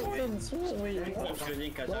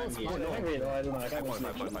choosing Kazan here. Wait, I don't know. I can't see.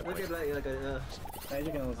 Look at like a. I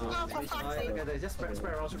actually cannot see. Oh, for fuck's sake. Just spread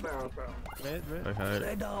around. Red. Okay.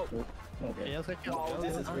 Spread out. Okay. Yeah, okay. Wow,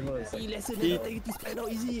 this is really Eat lesson. Take it to spread out,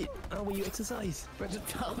 is it? When you exercise. Spread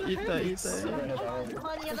it out. Ita. Come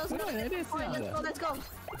on, yellow's go. Let's go.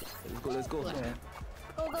 Let's go.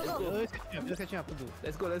 Go. Just catching up.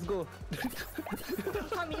 Let's go.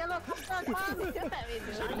 Come, yellow, come.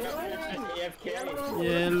 AFK.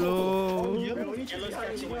 Yellow. Yellow's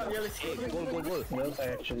catching up. Goal. Yellow's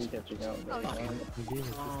actually catching up.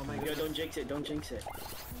 Oh my god, don't jinx it.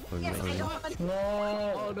 Oh, Yes, I no. don't want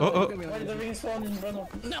No. Oh. Why did the ring spawn in front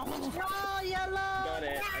of me? No, yellow. Got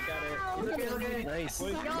it. I got it. It's okay. Nice. Yo,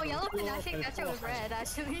 yellow can actually catch up with red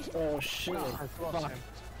actually. Oh shit.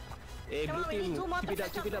 Hey, Come blue on, we need team. 2 more Keep it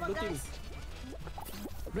up, blue team. guys.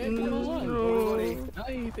 Red. No.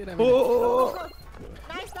 Oh. Oh.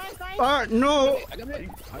 Nice. Ah, no. I got red.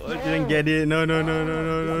 I didn't get it. No.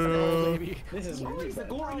 This is Oh, it's the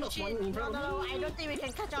goal ring of one in front of No, I don't think we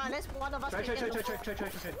can catch on unless one of us Try. can get the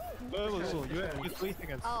You 3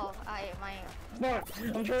 seconds. Oh, mine. Mark,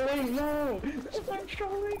 I'm trolling. No. I'm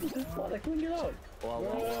trolling. What? I couldn't get out. Wow.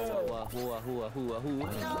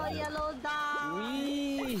 No, yellow down.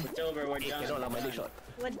 Wee. It's over. We're Hey, done. cannot lah, my leg shot.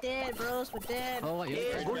 We're dead, bros. We're dead. Oh,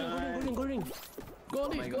 Hey, go ring. Go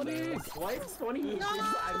this. Why is spawning?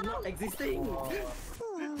 I'm not existing.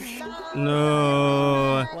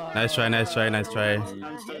 No. Nice try.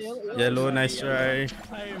 Yellow, nice try.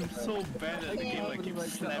 I am so bad at the game. I keep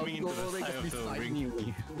slamming into the side of the ring.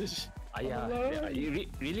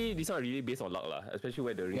 Really, this one really based on luck lah. Especially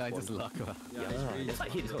where the ring. Yeah, it's just luck. Yeah, that's why I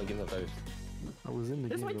hate this kind of game sometimes. I was in the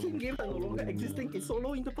That's why team games are no longer existing. It's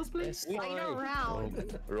solo in the first place. Final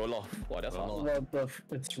round. Roll off. Wow, that's hard.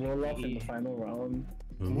 It's roll off in the final round.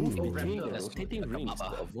 Move in rotating rings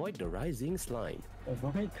to avoid the rising slime.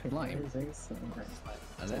 Avoid the Slime. rising slime.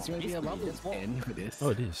 Unless you want to be about this end for this.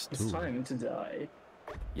 Oh, this It's too. time to die.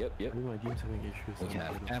 Yep. My game's having issues. We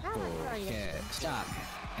have apple, cat, shark,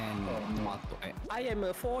 and tomato. I am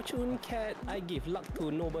a fortune cat. I give luck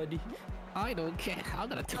to nobody. I don't care. I'm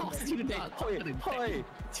gonna toss you down. Hi.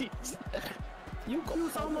 You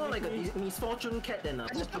sound more like a misfortune cat than a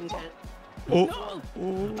fortune cat. Oh.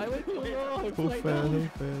 I went too long. Who fell?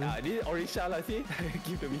 This is Orisha lah, see?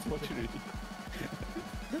 Give the misfortune already.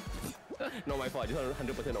 Not my fault. This one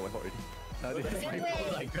 100% not my fault already. Wait, I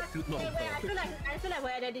feel like we're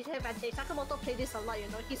at a disadvantage. Sakamoto played this a lot, you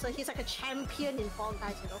know. He's like a champion in Fall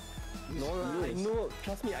Guys, you know. No lah, I know.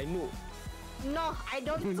 Trust me, I know. No, I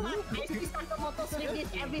don't trust. I see Sakamoto sleep this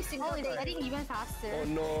every single Oh, day. it's getting even faster. Oh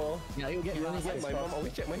no. Yeah, you get really Yeah, my mom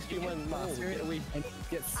always check my stream and no, get away. and it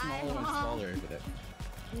gets smaller and smaller.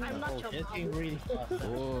 I'm not your It's mom. getting really fast.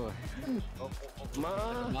 Oh, Ma.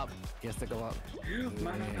 come up. Yes, to come up. Hey,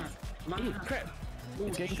 crap.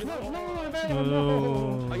 It's getting close. No.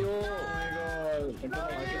 Ayo.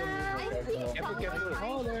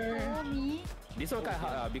 Careful. This one quite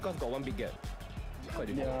hard because got one big gap. Quite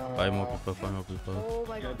difficult. 5 more people. Oh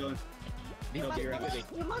my god. You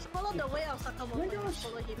must follow the way of Sakamoto. You must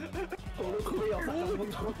follow him.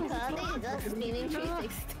 Suddenly just spinning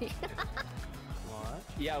 360.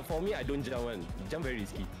 Yeah, for me I don't jump one. Jump very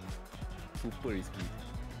risky. Super risky.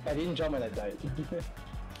 I didn't jump and I died.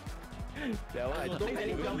 That one I don't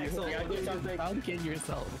think Down kill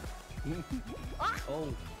yourself.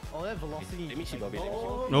 Oh, that velocity. Let me shift a bit.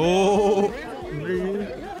 No.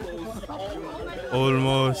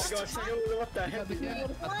 Almost. What the heck?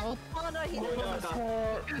 Oh no, he didn't.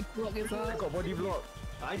 Got body block.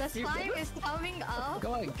 The slime is coming up.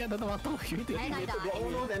 Come on, get the tomato. And I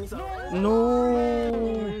died. No.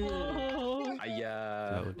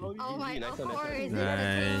 Ayah. Oh my god, Nice one, of course.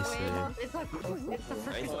 Nice. It's a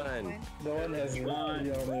Nice one. No one has really on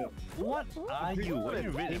it. What are you? Why are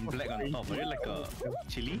you red and black on top? Are you like a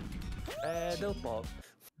chili? Paddle pop.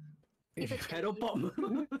 Pedal pop.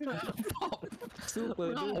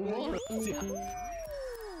 Super.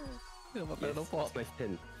 Pedal pop. Nice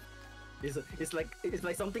 10. It's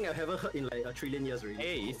like something I've ever heard in like a trillion years already.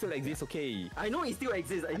 Hey, it still exists, okay. I know it still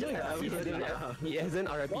exists. I just haven't heard it. He hasn't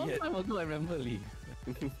RIP Long yet. time ago, I remember Lee.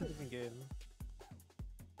 Different game.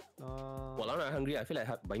 Well, I'm hungry. I feel like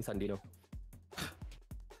buying Sunday now.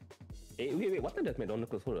 Hey, wait. What time does McDonald's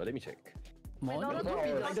close? Hold on, let me check.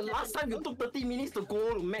 Like the last time you took 30 minutes to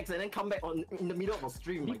go to Max and then come back in the middle of a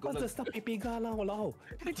stream. Because the stuff PPG lah, walao.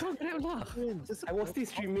 I was still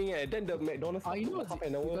streaming then the McDonald's you know half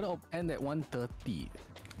an hour. We're gonna end at 1:30.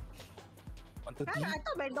 I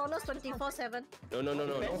thought McDonald's 24/7. No.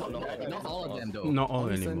 Not all of them though. Not all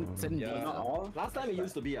Only anymore. Yeah, not all. Last time it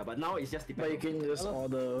used to be, but now it's just But you depends. can just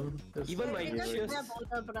order. Even my cheers,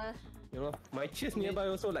 you know, my cheers nearby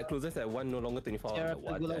also like closes at 1, no longer 24 hours.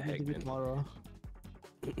 What the heck, man? Tomorrow.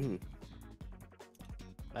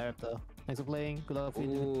 Bye, Raptor. Thanks for playing. Good luck for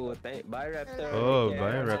you. Ooh, bye, Raptor. Oh, Take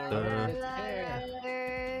bye, care. Raptor.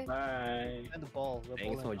 Bye. And the ball. We're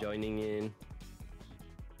Thanks for bowling now. joining in.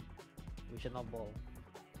 We should not ball.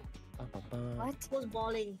 What? Who's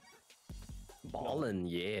balling? Ballin',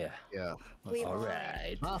 yeah. Yeah. We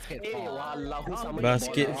Alright. Basketball. Hey, walao, who's somebody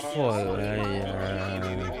Basketball.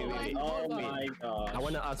 Wait. Oh my god. I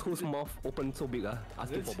wanna ask whose mouth open so big,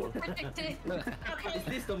 asking for ball. Is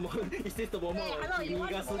this the moment? Is this the moment? Hey, hello, you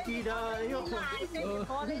want Nigasuki da, yo. I think you're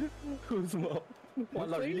balling. Whose mouth?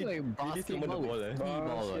 Walao, really team on the ball, eh?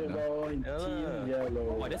 Basketball in team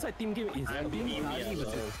yellow. Oh, that's why team game is I'm team team game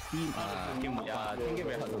yellow. yeah, team game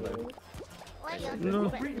very hard sometimes. Why you No.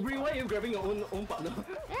 Brie, why are you grabbing your own partner?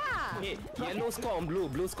 Yeah. Hey, yellow score on blue,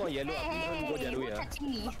 blue score on yellow. Don't go the other way.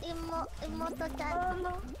 Immortal.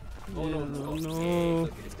 Oh no, No.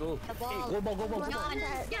 Okay, let's go. The ball. Hey, go ball.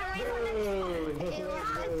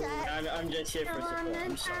 I'm just here for support.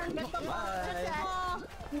 I'm sorry.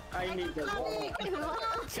 I need the ball.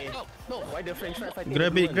 Hey, no, why the French fry fighting?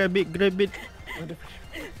 Grab it.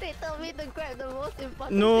 They told me to grab the most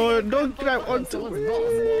important No, thing. don't grab onto it.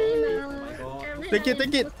 Take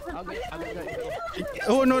it.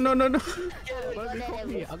 Oh, no.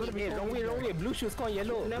 Hey, wrong way. Blue shoes score on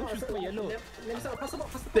yellow. Blue shoes score on yellow.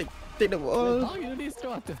 Take the ball. Oh, you need to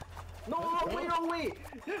start. No, wrong way.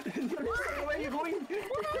 Where are you going?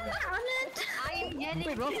 I'm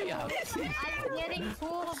getting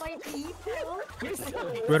pulled by people.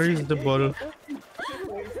 Where is the ball?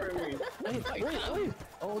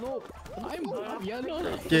 Oh no, I'm yellow.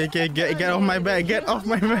 Okay, get off my back. Get off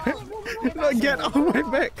my back. No, get off my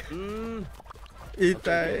back.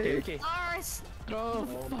 Itai. Okay. Ours. Oh,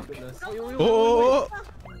 fuck. Oh.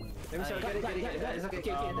 Let me get it. It's okay.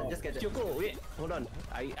 Just get it. Choco, wait, hold on.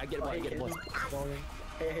 I get the ball.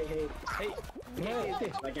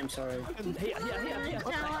 Hey. Like, I'm sorry. Hey.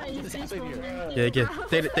 Okay.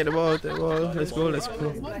 Take the ball. Let's go.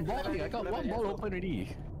 One ball, I got one ball open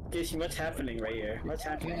already. Casey, what's happening right here? What's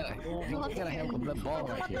happening? How can I have the ball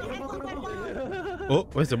right here? Oh,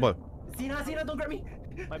 where's the ball? Sina, don't grab me.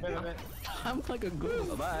 My bad. I'm like a girl.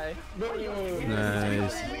 Bye.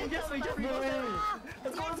 Nice.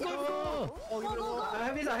 Let's go. I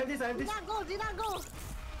have this. Did not go.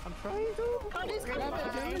 I'm trying to. Oh, this If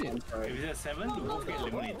it's at 7, you both get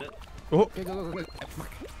eliminated. Oh. Okay, go.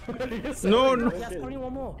 No. There's only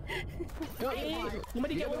one more.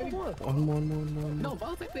 Somebody get one more. One more. No,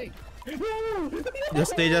 ball thing.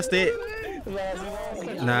 Just stay.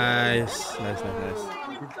 Nice.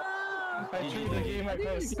 I threw the game, I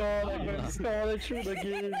got stalled, I threw the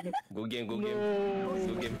game. Go game.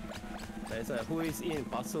 Nice. Who is in?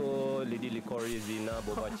 Paso, Lady Licorice, Zina,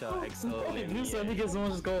 Bobacha, Axel, You suddenly get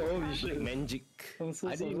someone just go, holy shit. Magic. I'm so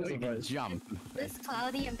I didn't know you can surprised. jump. This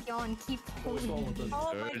Cloudy and Pion keep pulling me.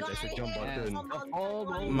 Oh my god. There's a jump button.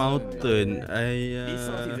 Mountain. This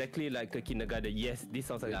sounds exactly like a kindergarten. Yes, this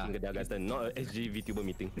sounds like a kindergarten, not a SGVTuber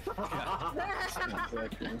meeting.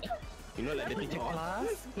 You know, like the teacher,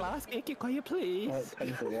 class, keep quiet, please.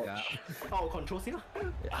 Time to watch. Oh, control Sina.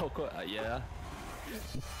 Yeah.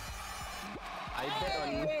 I bet on.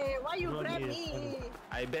 Hey, why you grab me?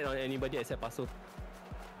 I bet on anybody except Paso.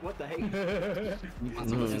 What the heck? Mm.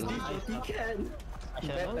 He can.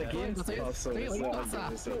 Bet against also.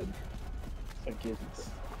 Against.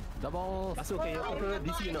 Double. Paso, can you control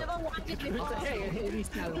DC or not?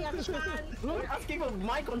 We're asking for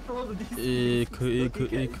my control to DC.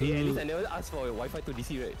 Hey, at least I never asked for Wi-Fi to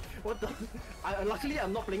DC, right? What the? Luckily,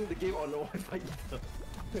 I'm not playing the game on no Wi-Fi either.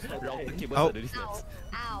 Router cables Ow. are the distance.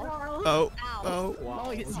 Oh. Wow. Oh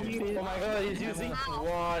my god, he's using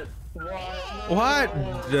what? What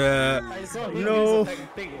the? I saw him No. use a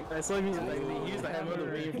tactic. I saw him use a tactic. He used the hammer to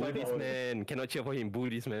bring him Bully fly this forward. man. Cannot cheer for him. Bully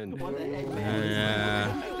this man.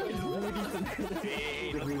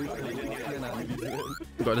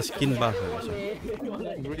 Got the skin buff.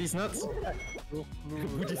 Booty's nuts.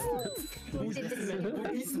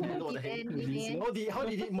 Buddhist man, what the heck? How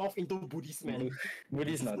did it morph into Buddhist man?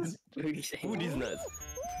 Booty's nuts. Bully's nuts.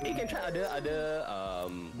 You can try other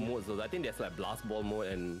modes though. I think there's like blast ball mode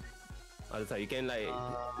and other side. You can like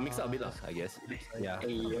mix up a bit lah, I guess. Yeah.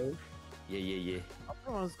 Yeah. I'll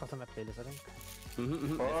put on this custom map playlist, I think.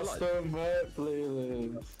 Custom map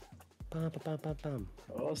playlist.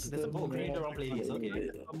 There's a whole creator around playlist, okay.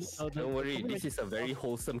 Don't worry, this is a very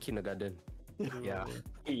wholesome kindergarten. Yeah.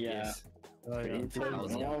 Yes. I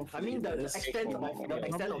mean the extent of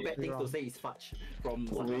bad things to say is fudge from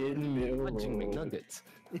Fudging McNuggets.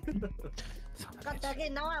 God dang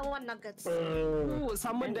it, now I want nuggets. Oh,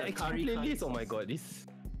 someone that actually playlist. Oh my god, this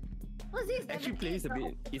What's this? actually plays a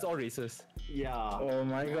bit. It's all racist. Yeah. Oh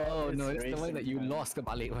my god. Oh no, it's the one that you lost the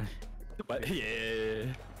balik one. But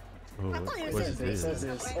yeah. Oh, I thought you what said is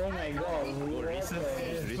this? Oh my god. Racing.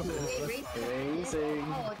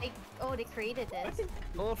 They created this.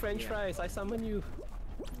 Oh, French fries! I summon you.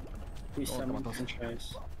 We summon French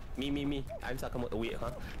fries. Me. I'm Sakamoto. Wait,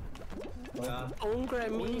 huh? Don't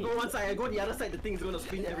grab When you me. go one side, I go the other side, the thing is gonna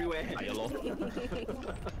spin everywhere.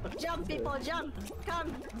 Jump, people, jump!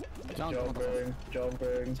 Come! Jumping.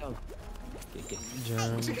 Okay.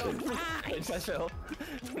 Jump. I just fell.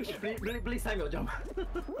 Please time your jump.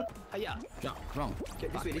 Hiya. Jump, wrong. Okay,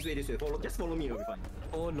 this way. Just follow me, it'll be fine.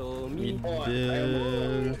 Follow me.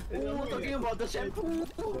 The... We're talking about the shampoo.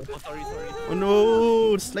 Oh, sorry. Oh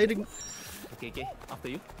no, sliding. Okay. After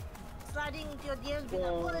you. Sliding into your DMs with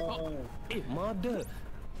a bullet. Hey, mother.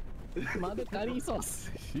 Mother curry sauce.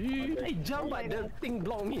 I jump but the thing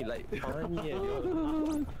blocked me like funny.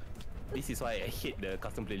 This is why I hate the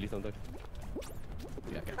custom playlist sometimes.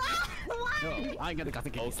 Yeah, okay. No, I got the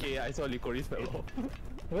custom playlist. Okay, I saw licorice fellow.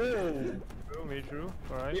 True.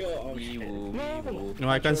 Alright. No,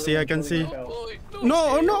 I can see.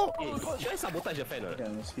 No. Should I sabotage the fan or not? Yeah,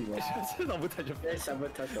 must be Should I sabotage the fan?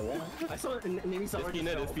 sabotage the what? I saw maybe someone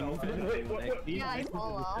spinner, the spinning fan. Yeah, I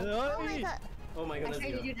fall off. Oh my god. Oh my I goodness.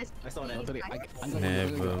 tried to do this. I saw that. Never I'm not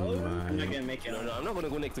mind. gonna make it. No, I'm not gonna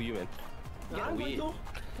go next to you, man. Get away! Come.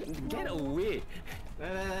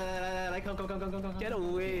 Get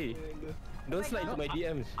away! Don't slide into my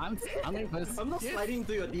DMs. I'm first. I'm not sliding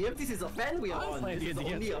into your DM. This is a fan we are on. This is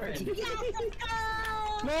only a fan.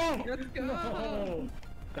 Let's go! No!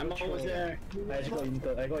 I'm almost there. I got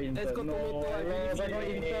injured. Let's go, No,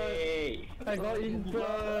 I got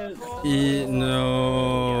injured.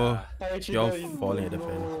 No. I actually You're got injured. falling at the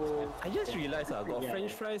fan. No. I just realized I got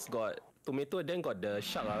French fries, got tomato, then got the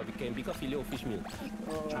shark. We can pick up filet of fish meal.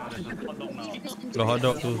 Got hot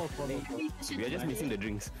dog too. We are just missing the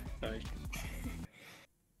drinks.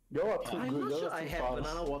 You're too I'm good. not You're sure I too have fast.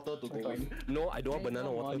 banana water to go in. No, I don't want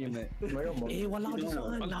banana water. Monument. Hey, walao, this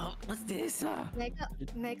one. Walao, what's this?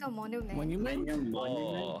 Mega monument. Monument?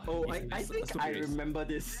 Oh, I think I remember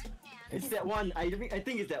this. It's that one. I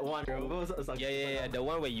think it's that one. Remember? Yeah. The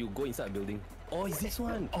one where you go inside a building. Oh, is this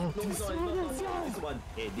one? Oh, No, this one.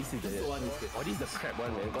 Hey, this is the one. Oh, this is the crap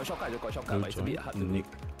one, man. Got shortcut, but it's a bit hard to nick.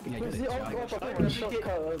 Is it all talking about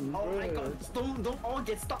shortcut? Oh my god, don't all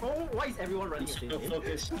get stuck. Oh, why is everyone running?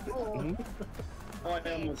 Focus. Oh, I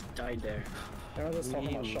almost died there. I was just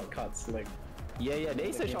talking about shortcuts, like. Yeah, there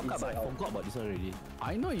is a shortcut, but I forgot about this one already.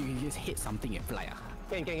 I know you can just hit something and fly.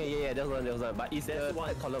 Can, yeah, that's one. But it's the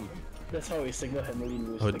third column. That's how we single-handedly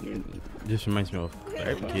lose Oh, the game. this reminds me of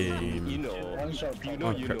crap You game. know. One shot.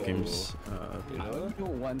 Oh, crap games. I know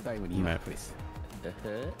one time when you Map. quiz.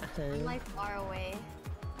 I'm like far away.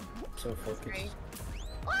 So focused. Great.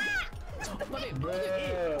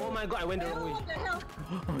 Oh my god, I went the wrong way. What the hell?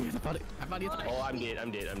 I found it. Oh, I'm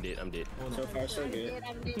dead. So far, so good.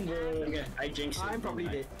 Okay, I jinxed it. I'm probably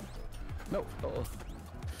dead. No.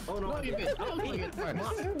 Oh no, No, you did. I don't think you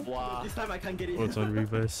did. Wow. this time I can't get it. Oh, it's on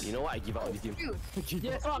reverse. You know what? I give up on this game.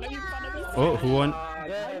 Yes, oh, you found it. Oh, who won?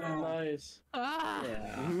 Yeah, nice.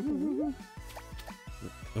 Yeah.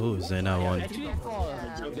 Oh, Zena won. Actually,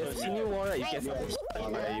 the singing war, right, you get supposed to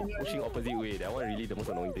like pushing opposite way. That one really the most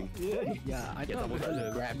annoying thing. Yeah, I Get thought I was supposed gonna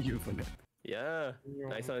to grab you for that. Yeah,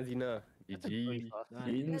 nice one, Zina. GG.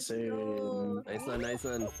 Insane. Nice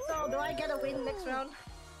one. So, do I get a win next round?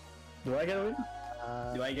 Do I get a win?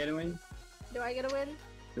 Do I get a win? Do I get a win?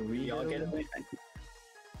 Do we all get a win?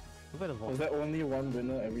 Who better vote? Was there only one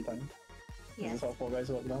winner every time? Is Yes. this how 4 guys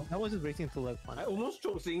work now? I was just racing through like one. I almost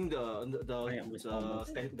choked seeing the am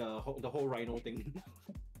whole rhino thing.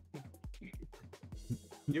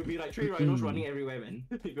 You'll be like 3 rhinos running everywhere, man.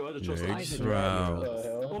 If you want to choose Next round.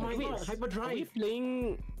 Oh my god, hyperdrive! Are we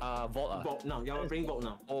playing Vault? Vault now, yeah, we're playing Vault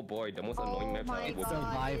now. Oh boy, the most annoying map.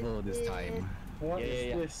 Survival this time.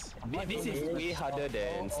 Yeah. This is way harder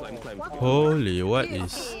than Slime Climb. Holy, what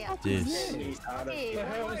is this?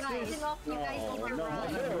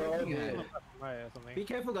 Be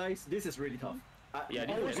careful, guys. This is really tough. Yeah,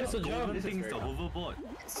 this is golden things the hoverboard.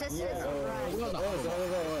 Just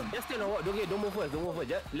stay on the wall. Don't move first.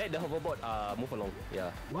 Just let the hoverboard move along.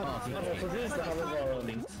 Yeah. So this is the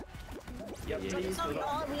hoverboard. Yeah, please. So we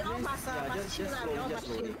all must chill lah. We all must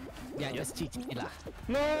chill. Yeah, just cheat lah.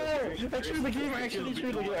 No! I threw the game. I actually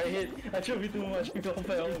threw the game. I hit. I threw a bit too much. People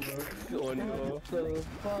fell over. Oh no. So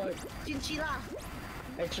fuck. Chill lah.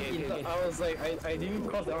 Actually, I was like, I didn't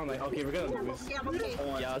cross down. Like, okay, we're gonna lose.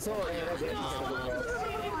 Yeah, so.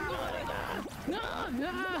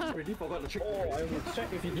 Already forgot the trick. Oh, I will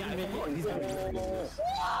check if you didn't make it. He's gonna lose.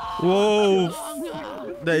 Whoa!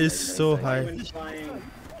 That is so high.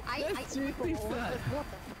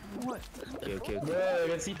 What? Okay. Yeah, I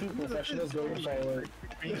can see 2 professionals going forward.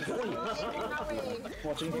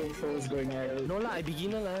 Watching 2 pros going at it. No lah, I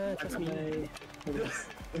beginner lah. Trust me.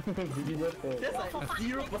 Beginner pro. That's like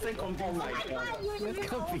 0% confidence. Oh my god,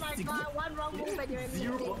 one wrong move and you're in the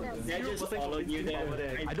 0% followed you there.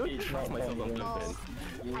 I don't trust myself on defense.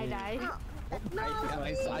 I died.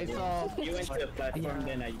 I saw. You went to the platform,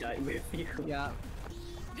 then I died with you. Yeah.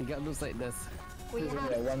 It got looks like this. We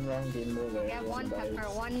have one wrong game over. We have one pepper,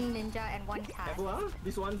 one ninja, and one cat. Careful, huh?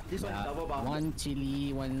 This one double bar. One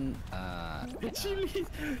chili, one chili.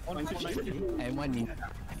 One chili. and one ninja.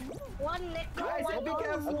 one neck. Guys, one be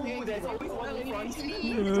careful. There's always one in front. Oh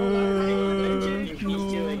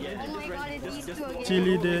my god, it's these two again.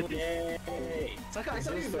 Chili dead. Saka, I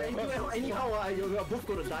tell you, anyhow, you're both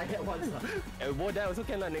gonna die at once. And both die also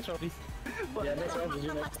can lah. Next round, please. Yeah, next round, did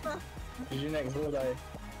you next go die?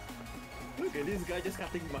 Look at this guy just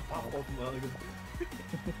cutting my palm off.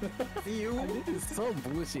 See you. This is so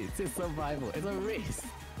bullshit. It's survival. It's a race.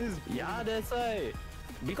 Yeah, that's why.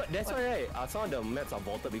 Because that's why, right? Some of the maps are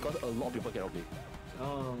vaulted because a lot of people cannot play.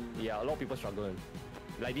 Yeah, a lot of people struggle.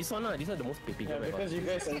 Like this one, this is the most picky game ever. Because you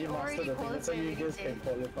guys already mastered the thing, so you guys can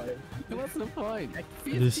qualify. What's the point?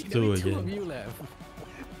 This two Two of again. you left.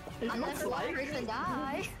 Unless one person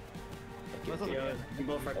die.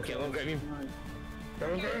 Okay, I'm gonna grab him.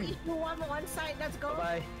 You one side, let's go.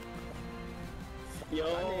 Bye. Yo,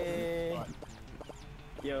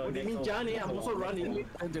 what do you mean, Johnny? I'm also running.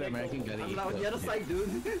 Turn to the American Gully. I'm on the other side, dude.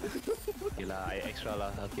 Okay lah, I extra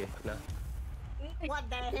lah. Okay, nah. What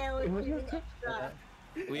the hell is this extra?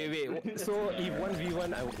 Wait. So if 1v1,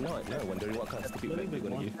 now I'm wondering what kind of stupid map we're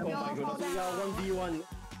gonna use. Oh my god, yeah, 1v1.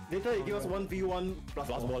 Later it gives us 1v1 plus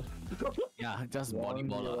ball. Yeah, just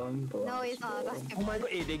volleyball. No, it's not Oh basketball. my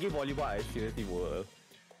god, they give volleyball. I seriously will.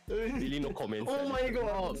 Really no comments. Oh my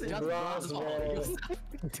god, Just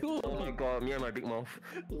Oh my god, me and my big mouth.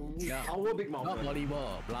 Yeah. Our big mouth. Not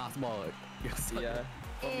volleyball, blast ball. Yeah.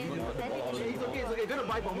 It's okay. Gonna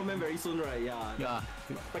buy Bomberman very soon, right? Yeah. Yeah.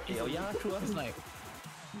 Practice. Yeah, true. It's like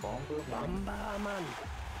Bomberman.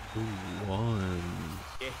 Who won?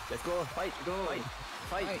 Okay, let's go. Fight.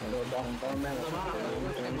 Fight.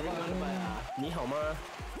 你好吗？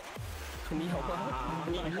你好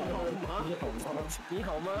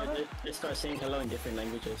吗？ Let's start saying hello in different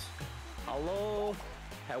languages. Hello.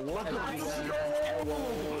 Hello. Oh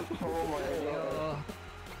my god.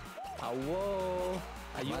 Hello.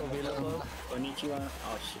 Are you available? Konnichiwa.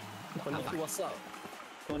 Oh shit. Konnichiwa. What's up?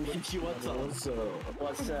 Konnichiwa.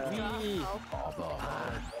 What's up?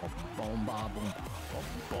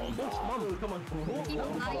 Come on.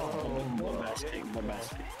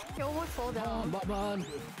 Bombastic. Yo, would fall down.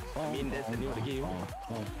 I mean, that's the name of the game.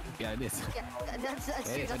 Yeah, it is. Yeah, that's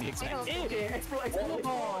Hey, the title of the game. Okay, explode.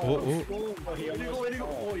 Oh. Where do you go?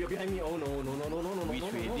 Oh, you're behind me. Oh no. Which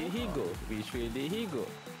way did he go?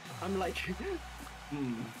 I'm like,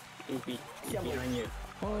 Behind you.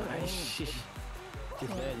 Shish.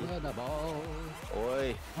 The ball.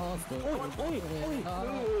 Oi. oh,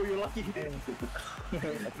 you're lucky.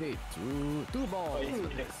 Okay, two balls.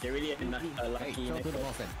 They're really lucky. Hey, throw to the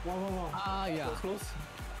balls then. Ah, yeah. Close.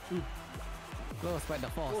 Close by the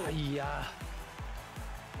force. Yeah.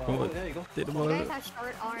 Come on, There you go. take the You ball. guys have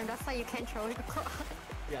short arm, that's why you can't throw it across.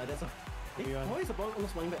 Yeah, that's why is the ball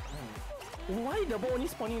almost spawning back? Why the ball only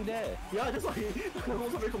spawning there? Yeah, that's why. I'm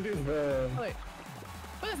also very confused. Wait,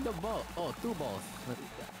 where's the ball? Oh, two balls.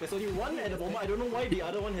 There's only one at the moment. I don't know why the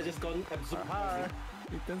other one has just gone absurd.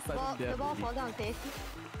 It turns Well, sudden the death. ball fall down, Faith.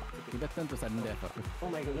 It turns to sudden death. Oh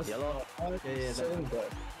my goodness. Yellow. Yeah.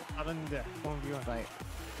 there. 1v1. Like,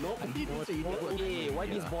 Nope. Hey, why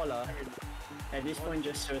this ball? At this point,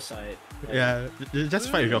 just suicide. Yeah, just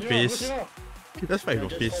fight with your face. Just fight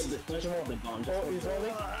with your face. Just hold the bomb. Just hold the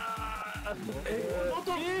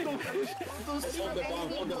bomb.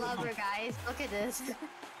 Enemy lover, guys. Look at this.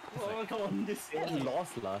 Oh, come on, this. He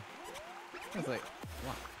lost lah. I was like,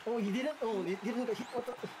 what? Oh, he didn't. Oh, he didn't get hit. What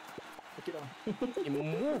the? Okay, now. Hey,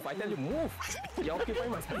 move! I tell you, move! You occupy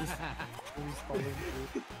my space.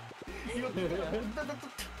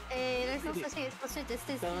 Hey, there's no such thing as social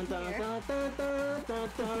distancing here.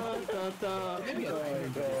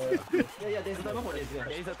 Yeah, there's a timer for this. Yeah.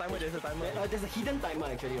 There's a timer, there's a timer. There's a hidden timer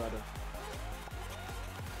actually, rather.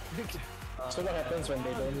 So what happens when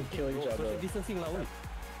they don't kill each other? Social distancing lah, wait.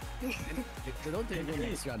 They don't take the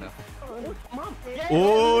next round. Mom!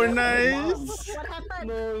 Oh, nice! What happened?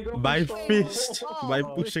 No, you don't By push fist, off. by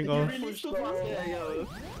pushing You off. released too fast. Yeah.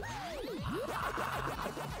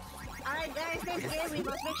 Alright, guys, next game we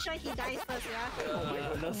must make sure he dies first, yeah? Oh my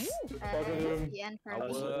goodness. That's the end for me.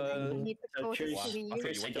 I need to go to sleep.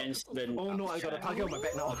 Against the. Oh no, I got a target on my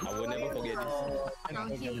back now. I will never forget this.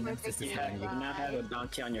 Thank you for taking You care. now have a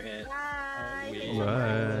bounty on your head. Bye.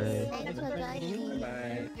 Bye. Thanks for joining.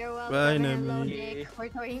 Bye. You're welcome. Bye, and hello, Nami. Nick, for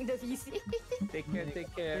joining the VC. Take care,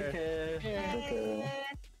 take care.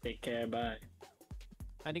 Take care. Bye.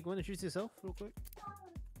 I think you want to introduce yourself real quick?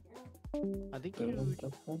 I think you.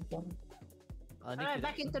 Alright,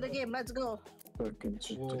 back into the game, let's go. Hot.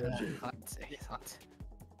 It's hot.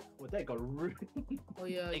 Oh, that got rude. Oh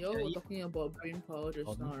yeah, y'all were talking about brain power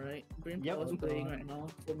just now, right? Brain power is playing right now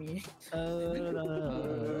for me.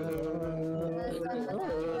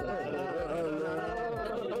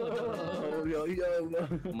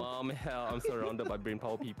 Mom, hell, I'm surrounded by brain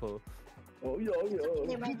power people.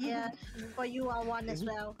 Hey, my dear, for you are one as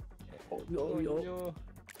well.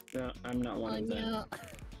 No, I'm not one of them.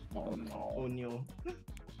 Oh no.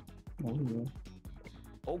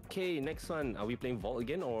 Okay, next one. Are we playing Vault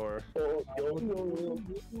again or?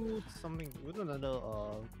 Something. We do another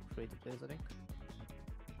creative players, I think.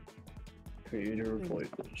 Creator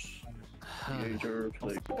players. Creator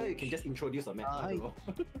players. You can just introduce a map.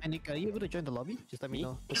 And Nick, are you able to join the lobby? Just let me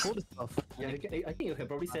know. The code is tough. Yeah, I think you can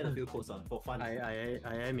probably send a few codes for fun. I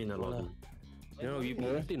am in the lobby. No, we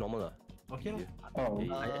play normal. Okay. Oh.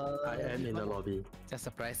 I am in the lobby. Just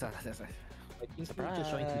surprise us. Just like, I think he just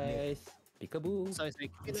joined today. Peekaboo. Sorry, can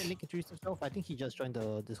you let Nick introduce himself? I think he just joined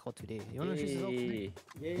the Discord today. You want to introduce yourself?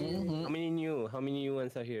 Nick? How many new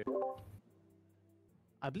ones are here?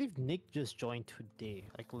 I believe Nick just joined today.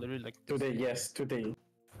 Like literally like Today, yes, today.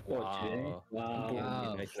 Wow.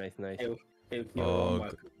 Wow. Nice. Oh,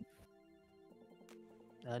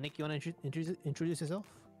 Nick, you want to introduce yourself?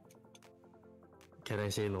 Can I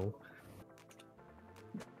say no?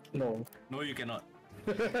 No. No, you cannot.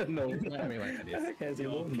 No. Your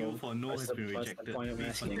appeal for no has been What's the rejected. point of Please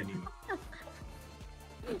asking? continue.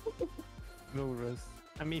 No, Russ.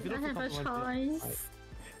 I mean, if you I don't have a feel comfortable, choice.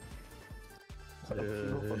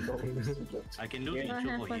 I can do I the intro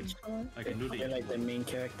have for a him. choice. I can do the You're intro. like the main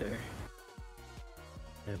character.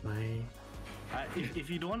 Am I? If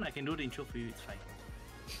you don't want, I can do the intro for you. It's fine.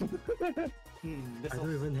 I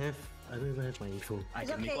don't even have my intro. I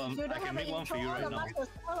It's can make okay, one. if you I don't can have make an one for intro, you all right of now.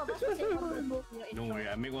 us will say one of your Don't worry,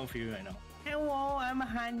 I make one for you right now. Hello, I'm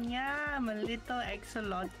Hanya. I'm a little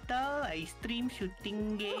axolotl. I stream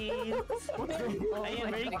shooting games. I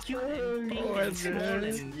am very cute and pink and small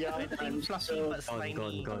and I'm fluffy but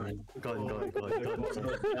slimy. Gone.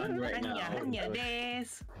 Done right now. Hanya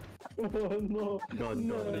des. Oh no.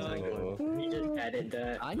 Gone. We just added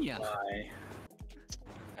that. Anya. Why?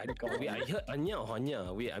 Wait, I heard Anya or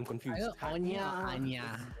Hanya? Wait, I'm confused. Anya.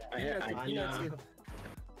 I heard Anya.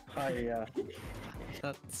 Hiya.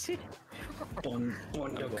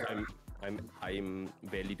 I'm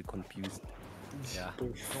barely confused. Yeah.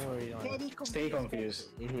 don't worry. Stay confused.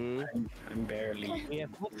 I'm barely. We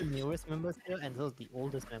have both the newest members here and those the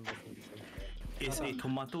oldest members in this game. Is a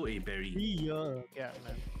tomato a berry? Yeah,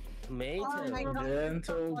 man. Mate.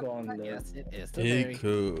 Gentle Gauntlet. Yes, it is.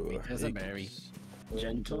 It's a berry.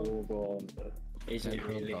 Gentle Gauntlet. Is it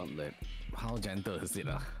really? Gauntlet. How gentle is it?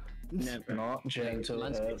 Never. Not gentle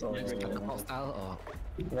at all. Catapult style or?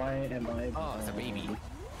 Why am I? Oh, it's a baby.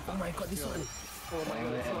 Oh my god, this one. Oh my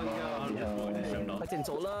god. 快点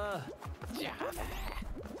走了。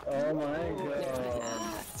 Oh my god.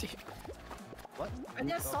 What? I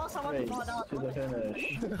just saw someone Wait, fall down. to the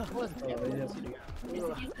finish.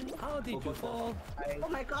 How did you fall? Oh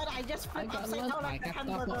my god, I just flipped upside down like a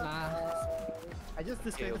hamburger. I just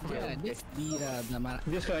disconnected from my own game.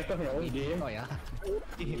 Disconnected from your own game? Oh yeah.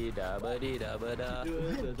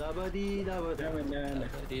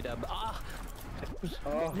 Ah!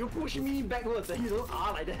 Oh. You push me backwards and you don't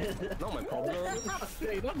like that. Not my problem.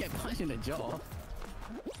 You don't get punched in the jaw.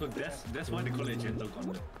 So that's why they call it gentle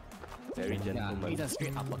combat. Very Yeah, gentleman. he's a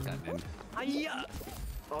straight uppercut then. Ayah!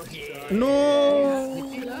 Okay. No!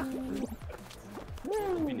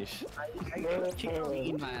 Finish.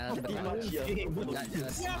 In my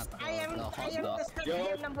Yes, I am the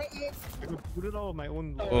second number 8. I could put it all on my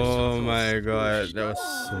own. Oh my god, that was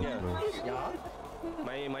so Yeah. close. Yeah.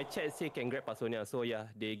 My chat say can grab Pasonia, so yeah,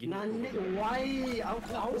 they give. Why?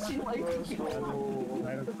 I'll see what I think.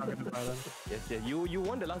 Yes. You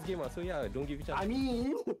won the last game, so yeah, don't give each other. I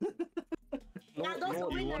mean, You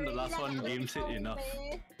won the last one game set enough.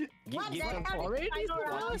 Give them already?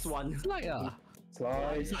 this one. It's like a.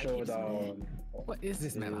 Slice showdown. What is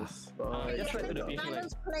this map? Just right to the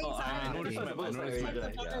baseline. I know this map.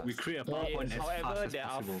 Yeah. We create a PowerPoint as However, fast as there are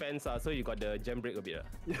possible. fans, so you got the jam break a bit.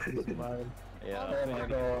 Yeah. Oh my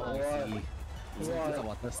god, what? It's a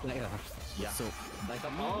water slide. Yeah. So, Like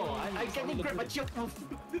I can grab a chip.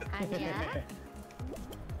 Anya?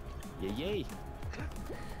 Yay.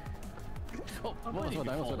 oh, Oh yeah! Yo,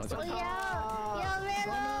 Melo!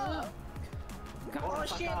 Oh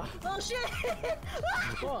shit! Oh shit!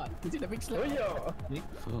 What? Is it a big slide?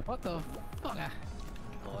 What the fuck?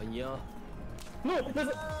 Oh yeah. No, there's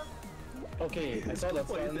a... Okay, I saw the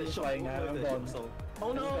sun flying and I'm gone.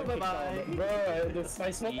 Oh no, bye bye. Bro,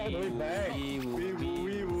 I smoked all the way back.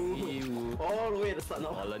 All the way to the start now.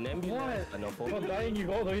 All an ambulance. What? You're dying, you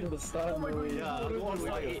go all the way to the start. Yeah, go all the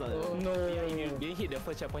way to the start. No. You hit the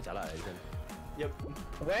first checkpoint, lah. Yep.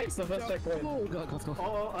 Where's the first checkpoint? Oh,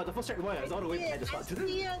 the first checkpoint is all the way at the start.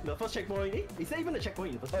 The first checkpoint, is there even a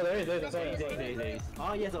checkpoint in the first? Oh, there is.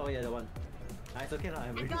 Oh yes, oh yeah, the one. It's okay lah.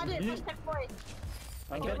 I got it, first checkpoint.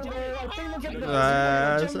 I think look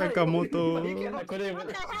at Sakamoto. I couldn't even... What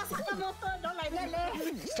the hell, Sakamoto? Don't like that, leh.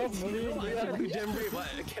 Stop bullying me. I do jam break, but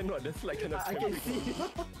I cannot. That's like kind of. I can see.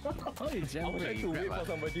 How you jam I'm trying to wait for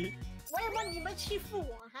somebody. 为什么你们欺负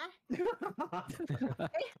我哈？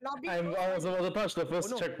老兵。I was about to touch the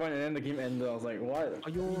first checkpoint and then the game ended. I was like, what?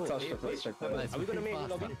 You touched the first checkpoint. Are we gonna make it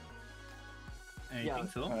lobby? I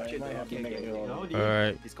think so.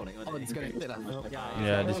 Alright. Disconnect. Oh, disconnected.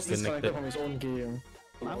 Yeah, Disconnected disconnected. from his own game.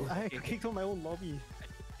 I kicked on my own lobby.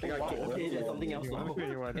 Okay, there's something else now.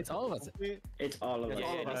 It's all of us. It's all of us.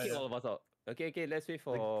 Yeah, they kick all of us out. Okay, let's wait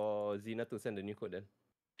for Zina to send the new code then.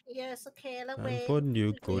 Yes, okay, let's And wait. for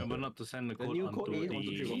new code. Remember not to send the code new onto code is 1,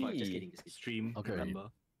 2, 3, 4, 5. Just the kidding. stream Okay. number.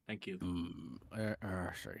 Thank you.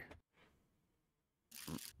 Sorry.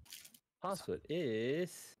 Password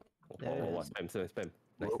is. Oh, spam.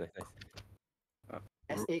 Nice.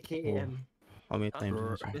 SAKAM. How many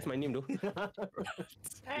times? That's my name though.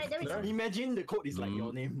 Alright, there we go. Imagine the code is like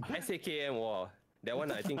your name. SAKM, wow. That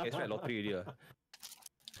one I think I tried lottery already.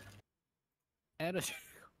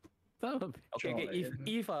 Okay. If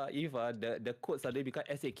the code suddenly become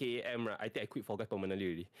SAKAM, right, I think I quit for guys permanently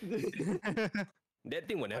already. That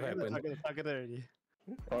thing will never happen. Targeted already.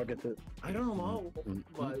 Targeted. I don't know how,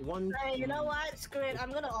 but one. Hey, you know what? Screw it.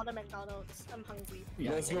 I'm gonna order McDonald's. I'm hungry.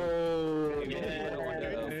 Let's go.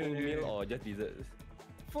 Order a full meal or just desserts?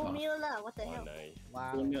 Full meal lah. What the hell? Nice.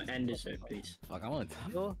 Wow. Full meal and dessert, please. Fuck, I want.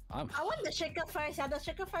 I want the shaker fries. Yeah, the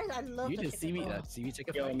shaker fries. I love You the just see me, shaker see me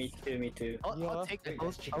chicken Yo, fries. me too. I'll take the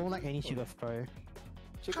I don't like any sugar fry.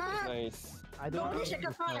 Chicken is nice. I The don't only like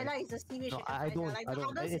shaker fry I like is the seaweed No, shaker I fries. don't- Like I the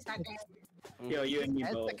don't- others is it's- like that. Yo, you and me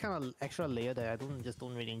Adds both. that kind of extra layer that I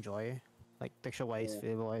don't really enjoy, like texture wise,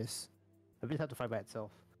 flavor wise. I just have to fry by itself.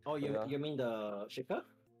 Oh, you mean the shaker?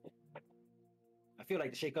 I feel like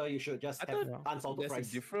the shaker you should just have unsalted There's fries.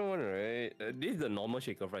 a different one, right? This is the normal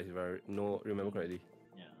shaker fries, if I remember correctly.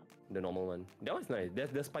 Yeah. The normal one. That one's nice. There's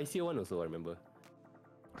the spicier one also, I remember.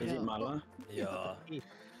 Is it mala? Yeah.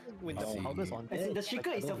 With the powders on As in, it, the shaker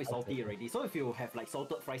I itself don't is salty already, so if you have like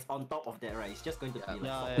salted fries on top of that, right, it's just going to be like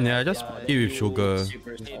Yeah, just eat with sugar.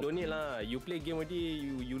 Hey, don't need lah. You play game already,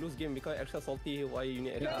 you lose game because extra salty. Why you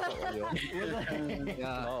need extra salt on your?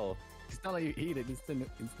 Yeah. Wow. It's not like you eat it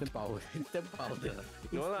instant power. Instant powder.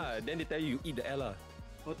 No lah. Then they tell you eat the L lah.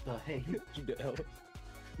 what the heck? Eat the L.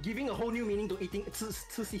 Giving a whole new meaning to eating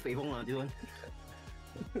吃西北风 lah, this one.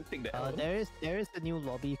 Take the L. there is the new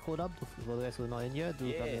lobby COLLAB for those who are not in here.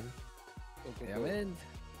 Do come in. Yeah, man.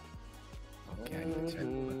 Okay, I need to check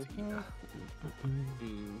what to eat now.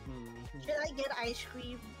 Should I get ice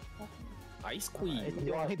cream? Ice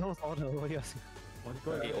cream. I don't order. What do you ask?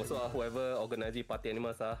 Hey, also whoever organizing party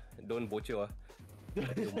animals don't bocor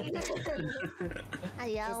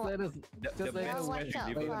Y'all let us just let us watch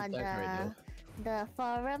out for the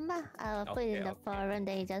forum. I'll put it in the forum,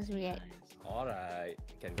 then you just react. Alright.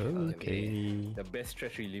 Okay. The best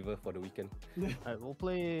stress reliever for the weekend. We'll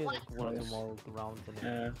play like one or two more rounds and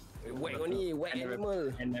then. Whack only, whack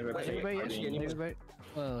animal. Whack Everybody?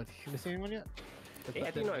 You missing anyone yet?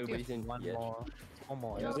 I think not everybody's in. One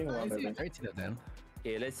more.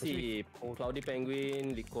 Okay, let's see. Cloudy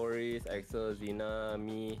Penguin, Licorice, Axel, Zina,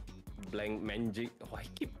 me, Blank Magic. Oh, I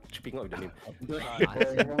keep tripping up with the name.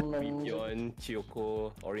 Vivian,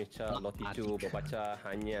 Chiyoko, Orange Cha, Lotichu, Bobacha,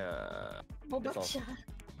 Hanya. Bobacha.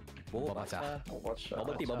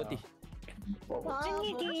 Bubble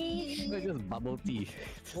tea. Just bubble tea.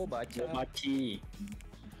 Bobacha.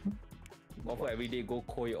 Go for everyday, go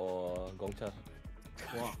Koi or Gongcha.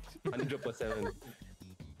 Wow, 100%.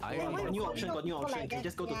 Got new option. You can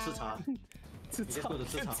just go to Tzu Cha. Just go to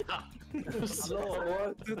Tzu Cha.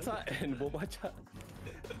 Tzu Cha and Bobacha.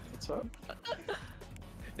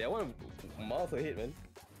 That one miles ahead, man.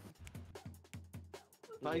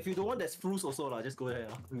 But if you don't want that fruits also, just go ahead.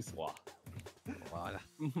 Wow.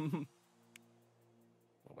 Oh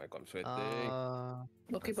my god, I'm sweating.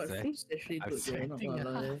 Okay, but fruits actually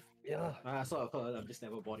good. Yeah. I saw a I've just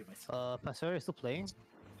never bought it myself. Pastor is still playing?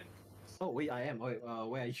 Oh wait, I am. Wait,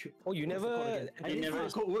 where are you? Oh, you never.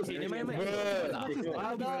 So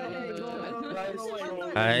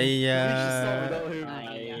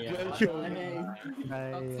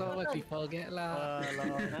much we forget lah.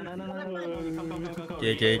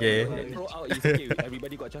 Okay. Throw out is okay.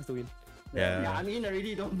 Everybody got a chance to win. Yeah, I'm in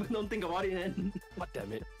already. Don't think about it, man. What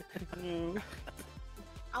damn it.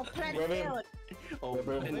 Our plan failed.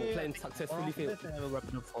 Plan successfully failed. I have a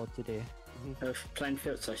weapon up for today. Plan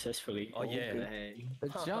failed successfully. Oh yeah. The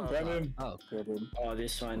jump. Oh,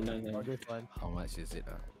 this one. No. How much is it?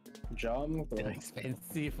 Jump.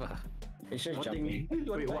 Expensive. It's just jumping.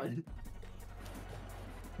 Wait, what?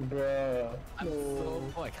 Bruh. I'm so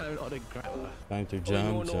poor. I can't even order Grab. Time to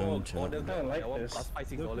jump. Order I like this. plus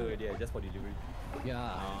 $5-6 already just for delivery.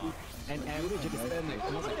 Yeah. And average you spend like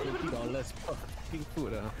almost like $20 for fucking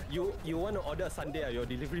food. You want to order a Sunday, your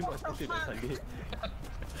delivery must be on Sunday.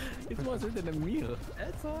 It's more than a meal.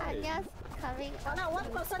 That's all. Anya's coming. Oh no, one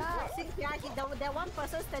person flexing. Yeah, that one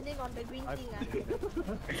person standing on the green thing.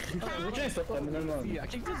 Which one is the permanent one? Yeah, I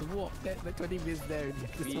can just walk that 20 minutes there and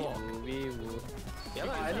just walk. Yeah,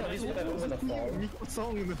 I know this one in the form.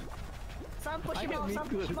 Song. Some push him out, some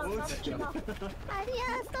push him out.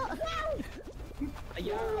 Anya, stop!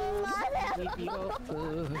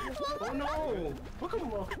 Oh no!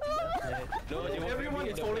 No, everyone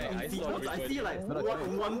is falling in sequence. I see like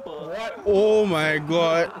one per. What? Oh my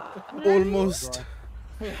god. Almost.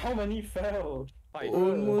 Wait, how many fell?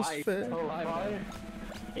 Almost fell.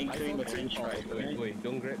 Including the French fries. Wait,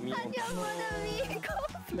 don't grab me.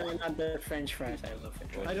 No, not the French fries. I love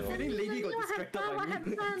French fries. I had a feeling lady got distracted by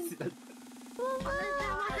me.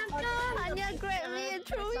 Anya grabbed me and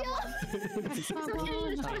threw you off.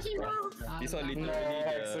 This one literally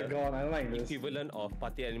the equivalent of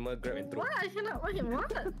party animal grab and throw. What? I cannot watch it.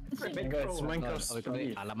 What? It's Minecraft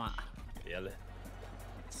speed. Alamak. Yeah.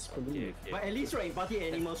 Okay. But at least right, in party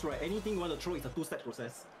animals, right, anything you want to throw is a two-step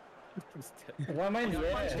process. Why am I in the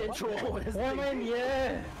air? Punch then throw. Why am I in the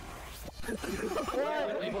air?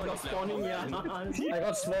 What? You got spawning, yeah. I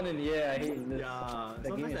got spawned in the air. I hate this. Yeah. The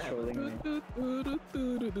game is trolling me.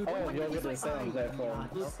 Oh, you're going to stand on platform.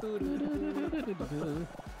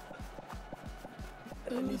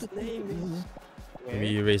 And his name is...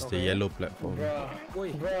 We erase the yellow platform. Bruh.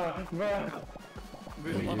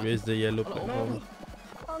 We erase the yellow platform.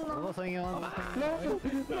 What's going on? No!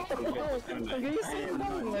 Can you see him?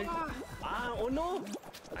 Like... oh no!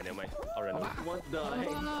 Never mind. I'll run away. What the heck?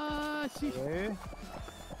 Shit.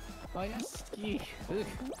 Oh, yes.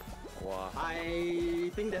 Wow. I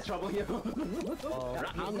think there's trouble here.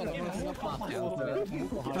 I'm gonna move past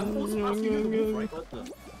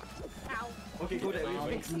Okay, go that way. I'll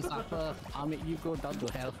make you suffer. I'll make you go down to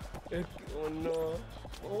hell. Oh no.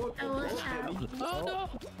 Oh no!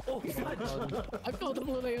 Oh, I fell the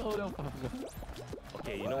bullet. Hold on.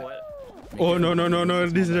 Okay, you know what? Oh no,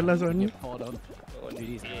 this is the last one. Hold on.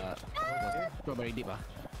 This is strawberry dip.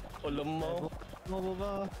 Oh, lemau.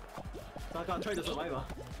 Saka, try to survive.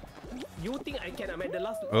 You think I can? I'm at the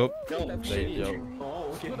last. Oh, okay. No.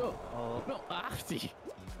 See.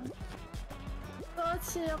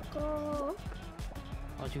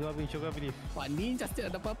 Cuba beli. Wah, ninja still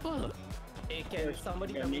ada apa-apa. Hey, can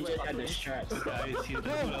somebody come me? Ninja had the strats. Guys, here's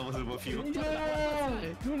the two levels above you.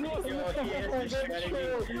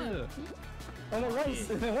 Oh, why is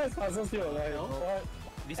Hazel still alive? What?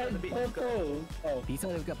 This one's a bit Oh. Bisa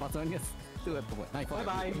dekat Patronas. Tu apa buat? Naik. Bye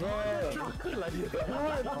bye.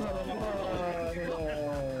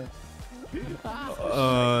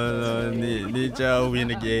 Oh no, Ninja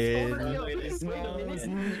win again.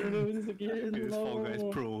 Fall Guys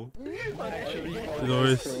Pro.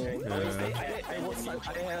 Lois.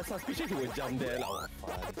 I suspicious he would jump there now.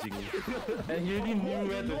 And you already knew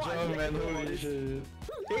where to jump, man. Holy shit.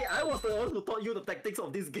 Hey, I was the one who taught you the tactics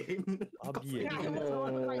of this game.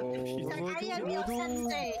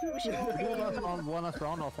 One last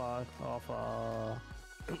round of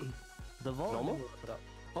the vault. Normal?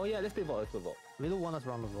 Oh yeah, let's play vault. Let's play vault. We do one last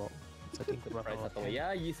round of vault. I think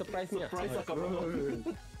Yeah, you surprised me.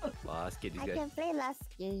 Wah, skate this I guy. can play last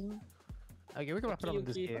game. Okay, we can wrap it up in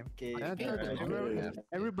this game.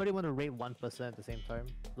 Everybody want to rate one person at the same time.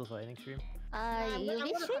 Those are ending stream.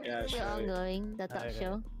 UV stream Yeah, still sure. ongoing. The talk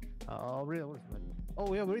show. Oh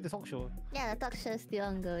yeah, we're the talk show. Yeah, the talk show is still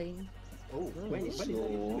ongoing. Oh, when is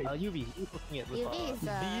UV, you looking at UV is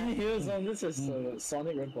Bean Hills on this is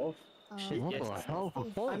Sonic ripoff. Shit, Yes.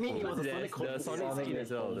 I mean, it was a Sonic The Sonic skin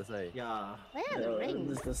as well. That's right. Yeah. Where are the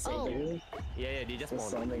rings? This is the Oh. same. Yeah, they just The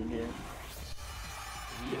spawned. Sonic game.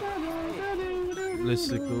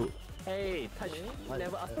 Let's go. Hey, touch.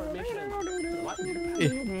 Never ask permission. What?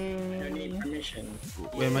 You need permission.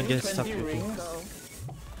 Where am I getting 20 stuck with? rings.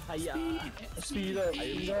 Speed up. Where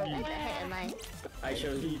the heck am I? I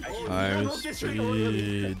show you. I'm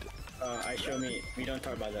speed. I show me. We don't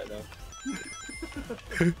talk about that though.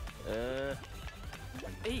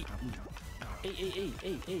 Hey.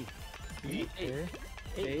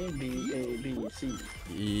 A, B, C.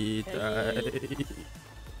 Eat.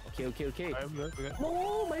 Okay.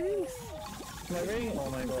 No, my rings. My ring? Oh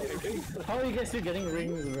my god. How are you guys still getting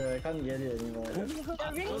rings, bro? I can't get it anymore. The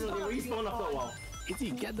rings spawn after a while.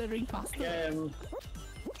 Easy, get the ring faster.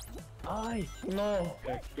 No.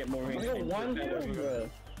 Get more rings. I got one ring, bro.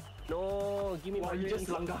 No, give me my You ring. just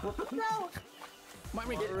langgar. No! My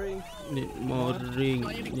ring. Need more ring.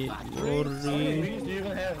 Need more How many ring. rings do you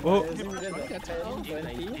even have? Oh. Is it just 10,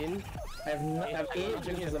 20? 19. I have 8,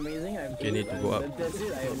 which is amazing. I have Okay, 8, need to go up. That's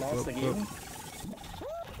it, I lost the Go. game.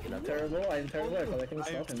 I'm terrible at collecting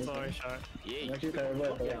stuff in this game. I'm actually terrible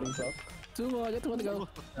at collecting stuff. Two more to go.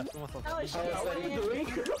 I was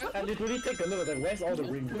like, I literally take a look, I was like, where's all the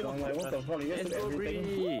rings? I'm like, what the fuck, you guys took everything?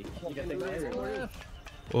 You can take my ring.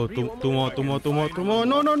 Oh, two more. No.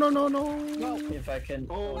 If I can...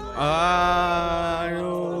 Ah,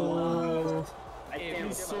 no. I can't.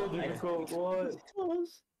 It's so difficult, what?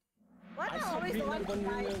 Why am I always the one who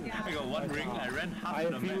dies? I got one ring. I ran half I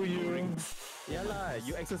the map. feel you. Yeah lah,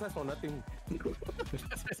 you exercise for nothing.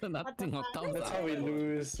 That's nothing of thumbs That's up. how we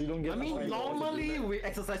lose. We don't get I mean, normally we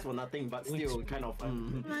exercise for nothing, but still kind of. Oh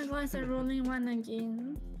my god, it's a rolling one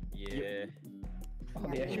again. Yeah. Oh,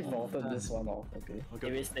 they actually vaulted this one off, okay.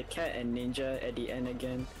 If it's the cat and ninja at the end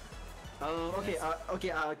again. Okay,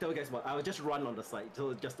 I'll tell you guys what. I'll just run on the side,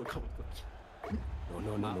 so just to come.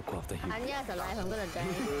 No, go after him. Anya's alive, I'm gonna die.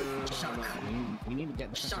 We need to get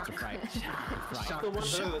the shark to fight. The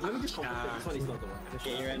one, let me just confirm that this one is not the one.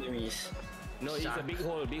 Get your enemies. No, it's a big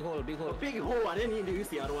hole. A big hole, I didn't need to use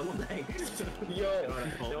the other one, what the heck? Yo!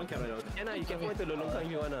 That one can't run out. Yeah, you can point to the longkang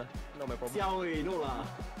if you wanna. Not my problem. Xiao Wei, no lah.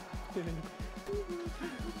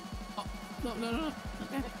 No.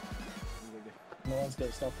 No one's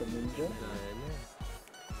gonna stop the ninja.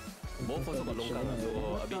 Both also got longkang, so a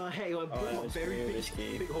What bit. the heck, both very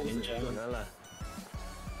big holes. Nah lah.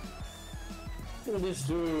 Look at this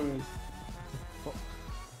dude.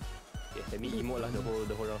 Okay, let me emote lah the whole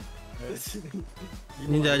round.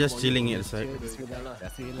 Ninja just chilling at the side. Just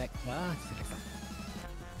relax.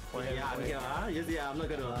 Yeah, I'm here, you see, I'm not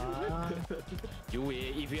gonna. You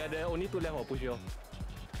wait, if you are the only two left, I'll push you.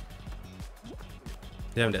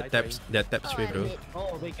 Damn, that taps way, bro.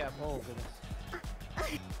 Oh, big gap. Oh, goodness.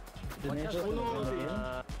 The ninja's gonna win.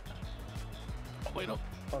 Wait, no.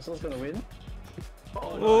 Puzzle's gonna win.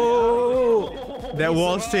 Oh, that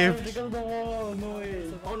wall saved. Because the wall, no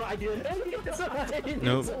way. Oh no, I didn't.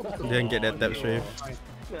 Nope, didn't get that tap wave.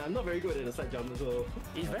 Yeah, I'm not very good at the side jump, so.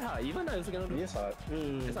 It's very hard, even I also cannot do. It's hard.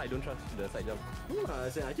 That's why I don't trust the side jump.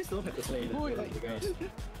 I just don't have to play it.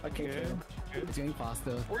 Okay. It's getting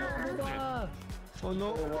faster. Oh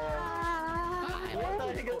no. What the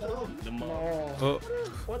heck is that? The Oh,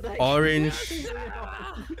 What the heck? orange.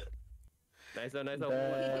 Nice one. Yes.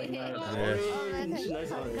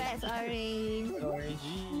 Nice one. Congrats, orange.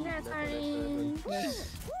 That's orange.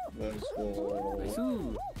 Let's go.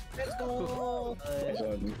 Let's go. Nice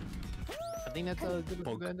one. I think that's a good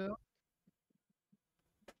contender.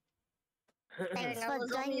 Thanks for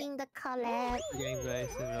joining the collab. Game guys.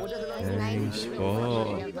 It was nice Thanks hearing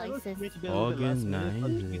for your voices. organizing.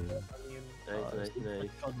 Nice.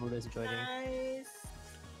 God knows joining. Nice.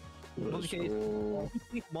 Okay,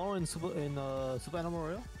 more in Super Animal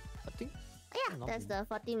Royale, I think. Yeah, that's the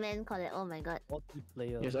 40-man collab. Oh my god. 40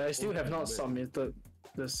 players. Yes, I still have not submitted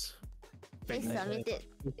this. Please submit it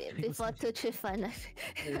before 235.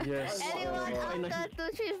 Yes. Anyone after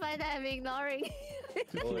 235 I'm ignoring.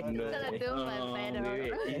 Oh no. Gonna do my better.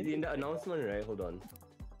 Wait, it's in the announcement, right? Hold on.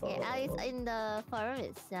 Yeah, it's in the forum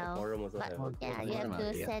itself. Forum also But have. yeah, you have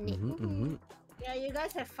to send it. Yeah, you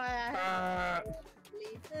guys have fun.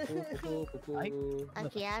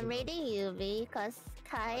 Okay, I'm rating you because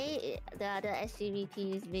Kai, the other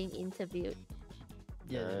SGVT, is being interviewed.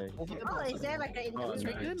 Yeah. Oh, is there like an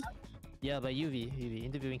interview? Yeah, by UV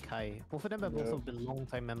interviewing Kai. Both of them have also been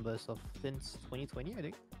long-time members of since 2020, I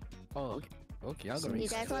think. Oh, okay. Okay, I'll go You read.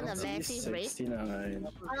 guys want a massive raid? 69.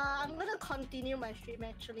 I'm gonna continue my stream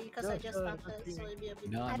actually because I just started, so it'll be a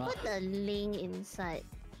bit. I put the link inside.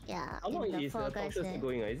 Yeah, How long in the is Fall the Guys talk show there. still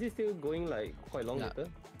going? Is it still going like quite long later?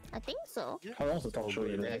 I think so. How long is the talk show?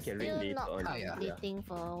 Then I It's can read still later not on. completing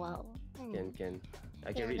for a while. Can. I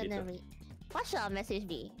Okay, can I'm read gonna later. read. What should our message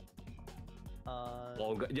be?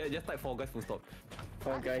 Just type Fall Guys full stop.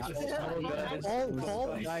 Fall Guys.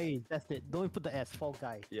 Fall Guys. That's it. Don't put the S. Fall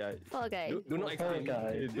Guys. Yeah. Fall Guys. Do not explain.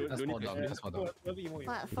 Just fall down. Just fall down.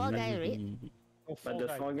 What? Fall Guy raid? But the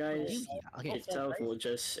Fall Guys Okay. itself will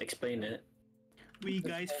just explain it. We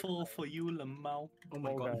guys fall for you, Lamau. Oh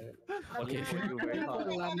my god. Okay, thank you very much.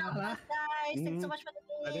 Guys, thanks so much for the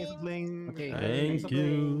Thanks for playing. Okay. Thank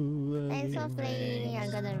you. Thanks for playing.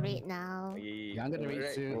 I'm gonna read now. Yeah, I'm gonna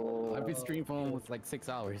read too. I've been streaming for almost like 6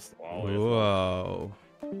 hours. Wow.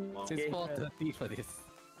 Since 4:30 for this.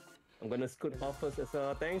 I'm gonna scoot off first as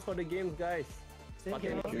well. Thanks for the games, guys. Thank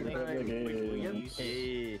you for the games.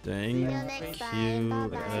 Hey. Thank you,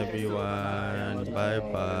 everyone. Bye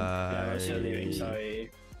bye.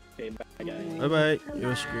 Sorry. Okay, bye guys. Bye bye.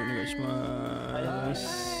 Yoroshiku onegaishimasu.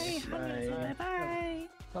 Bye.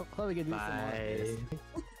 How we can do some more?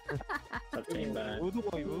 Okay, bye. We'll do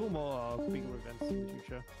more bigger events in the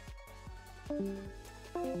future.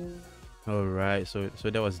 All right. So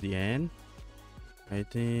that was the end. I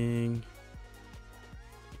think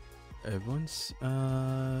everyone's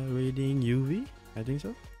raiding UV. I think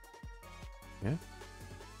so. Yeah.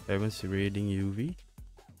 Everyone's raiding UV.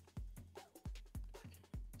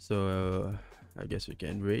 So I guess we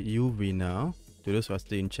can raid UV now. To those who are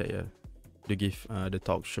still in chat, yeah, to give the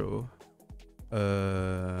talk show.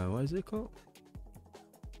 What is it called?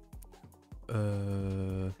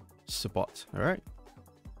 Support. All right.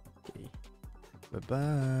 Okay. Bye bye.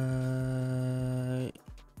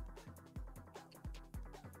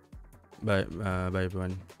 Bye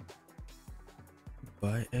everyone.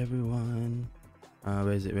 Bye everyone.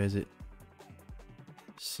 Where is it?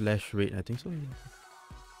 Slash raid, I think so.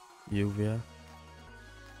 Uvia.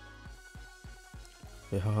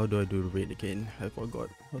 Wait, how do I do the raid again? I forgot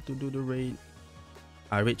how to do the raid.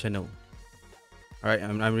 Raid channel. Alright,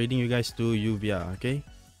 I'm reading you guys to Uvia, okay?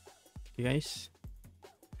 Okay guys?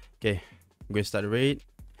 Okay, I'm going to start the raid.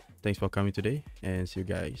 Thanks for coming today and see you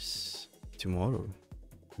guys tomorrow.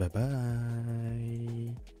 Bye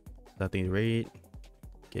bye. Starting the raid.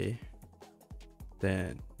 Okay.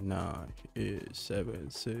 10, 9, 8, 7,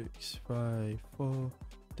 6, 5, 4,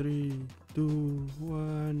 3, 2,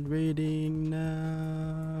 1. Raiding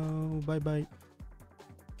now. Bye bye.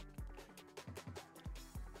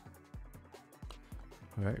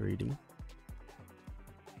 Alright, raiding.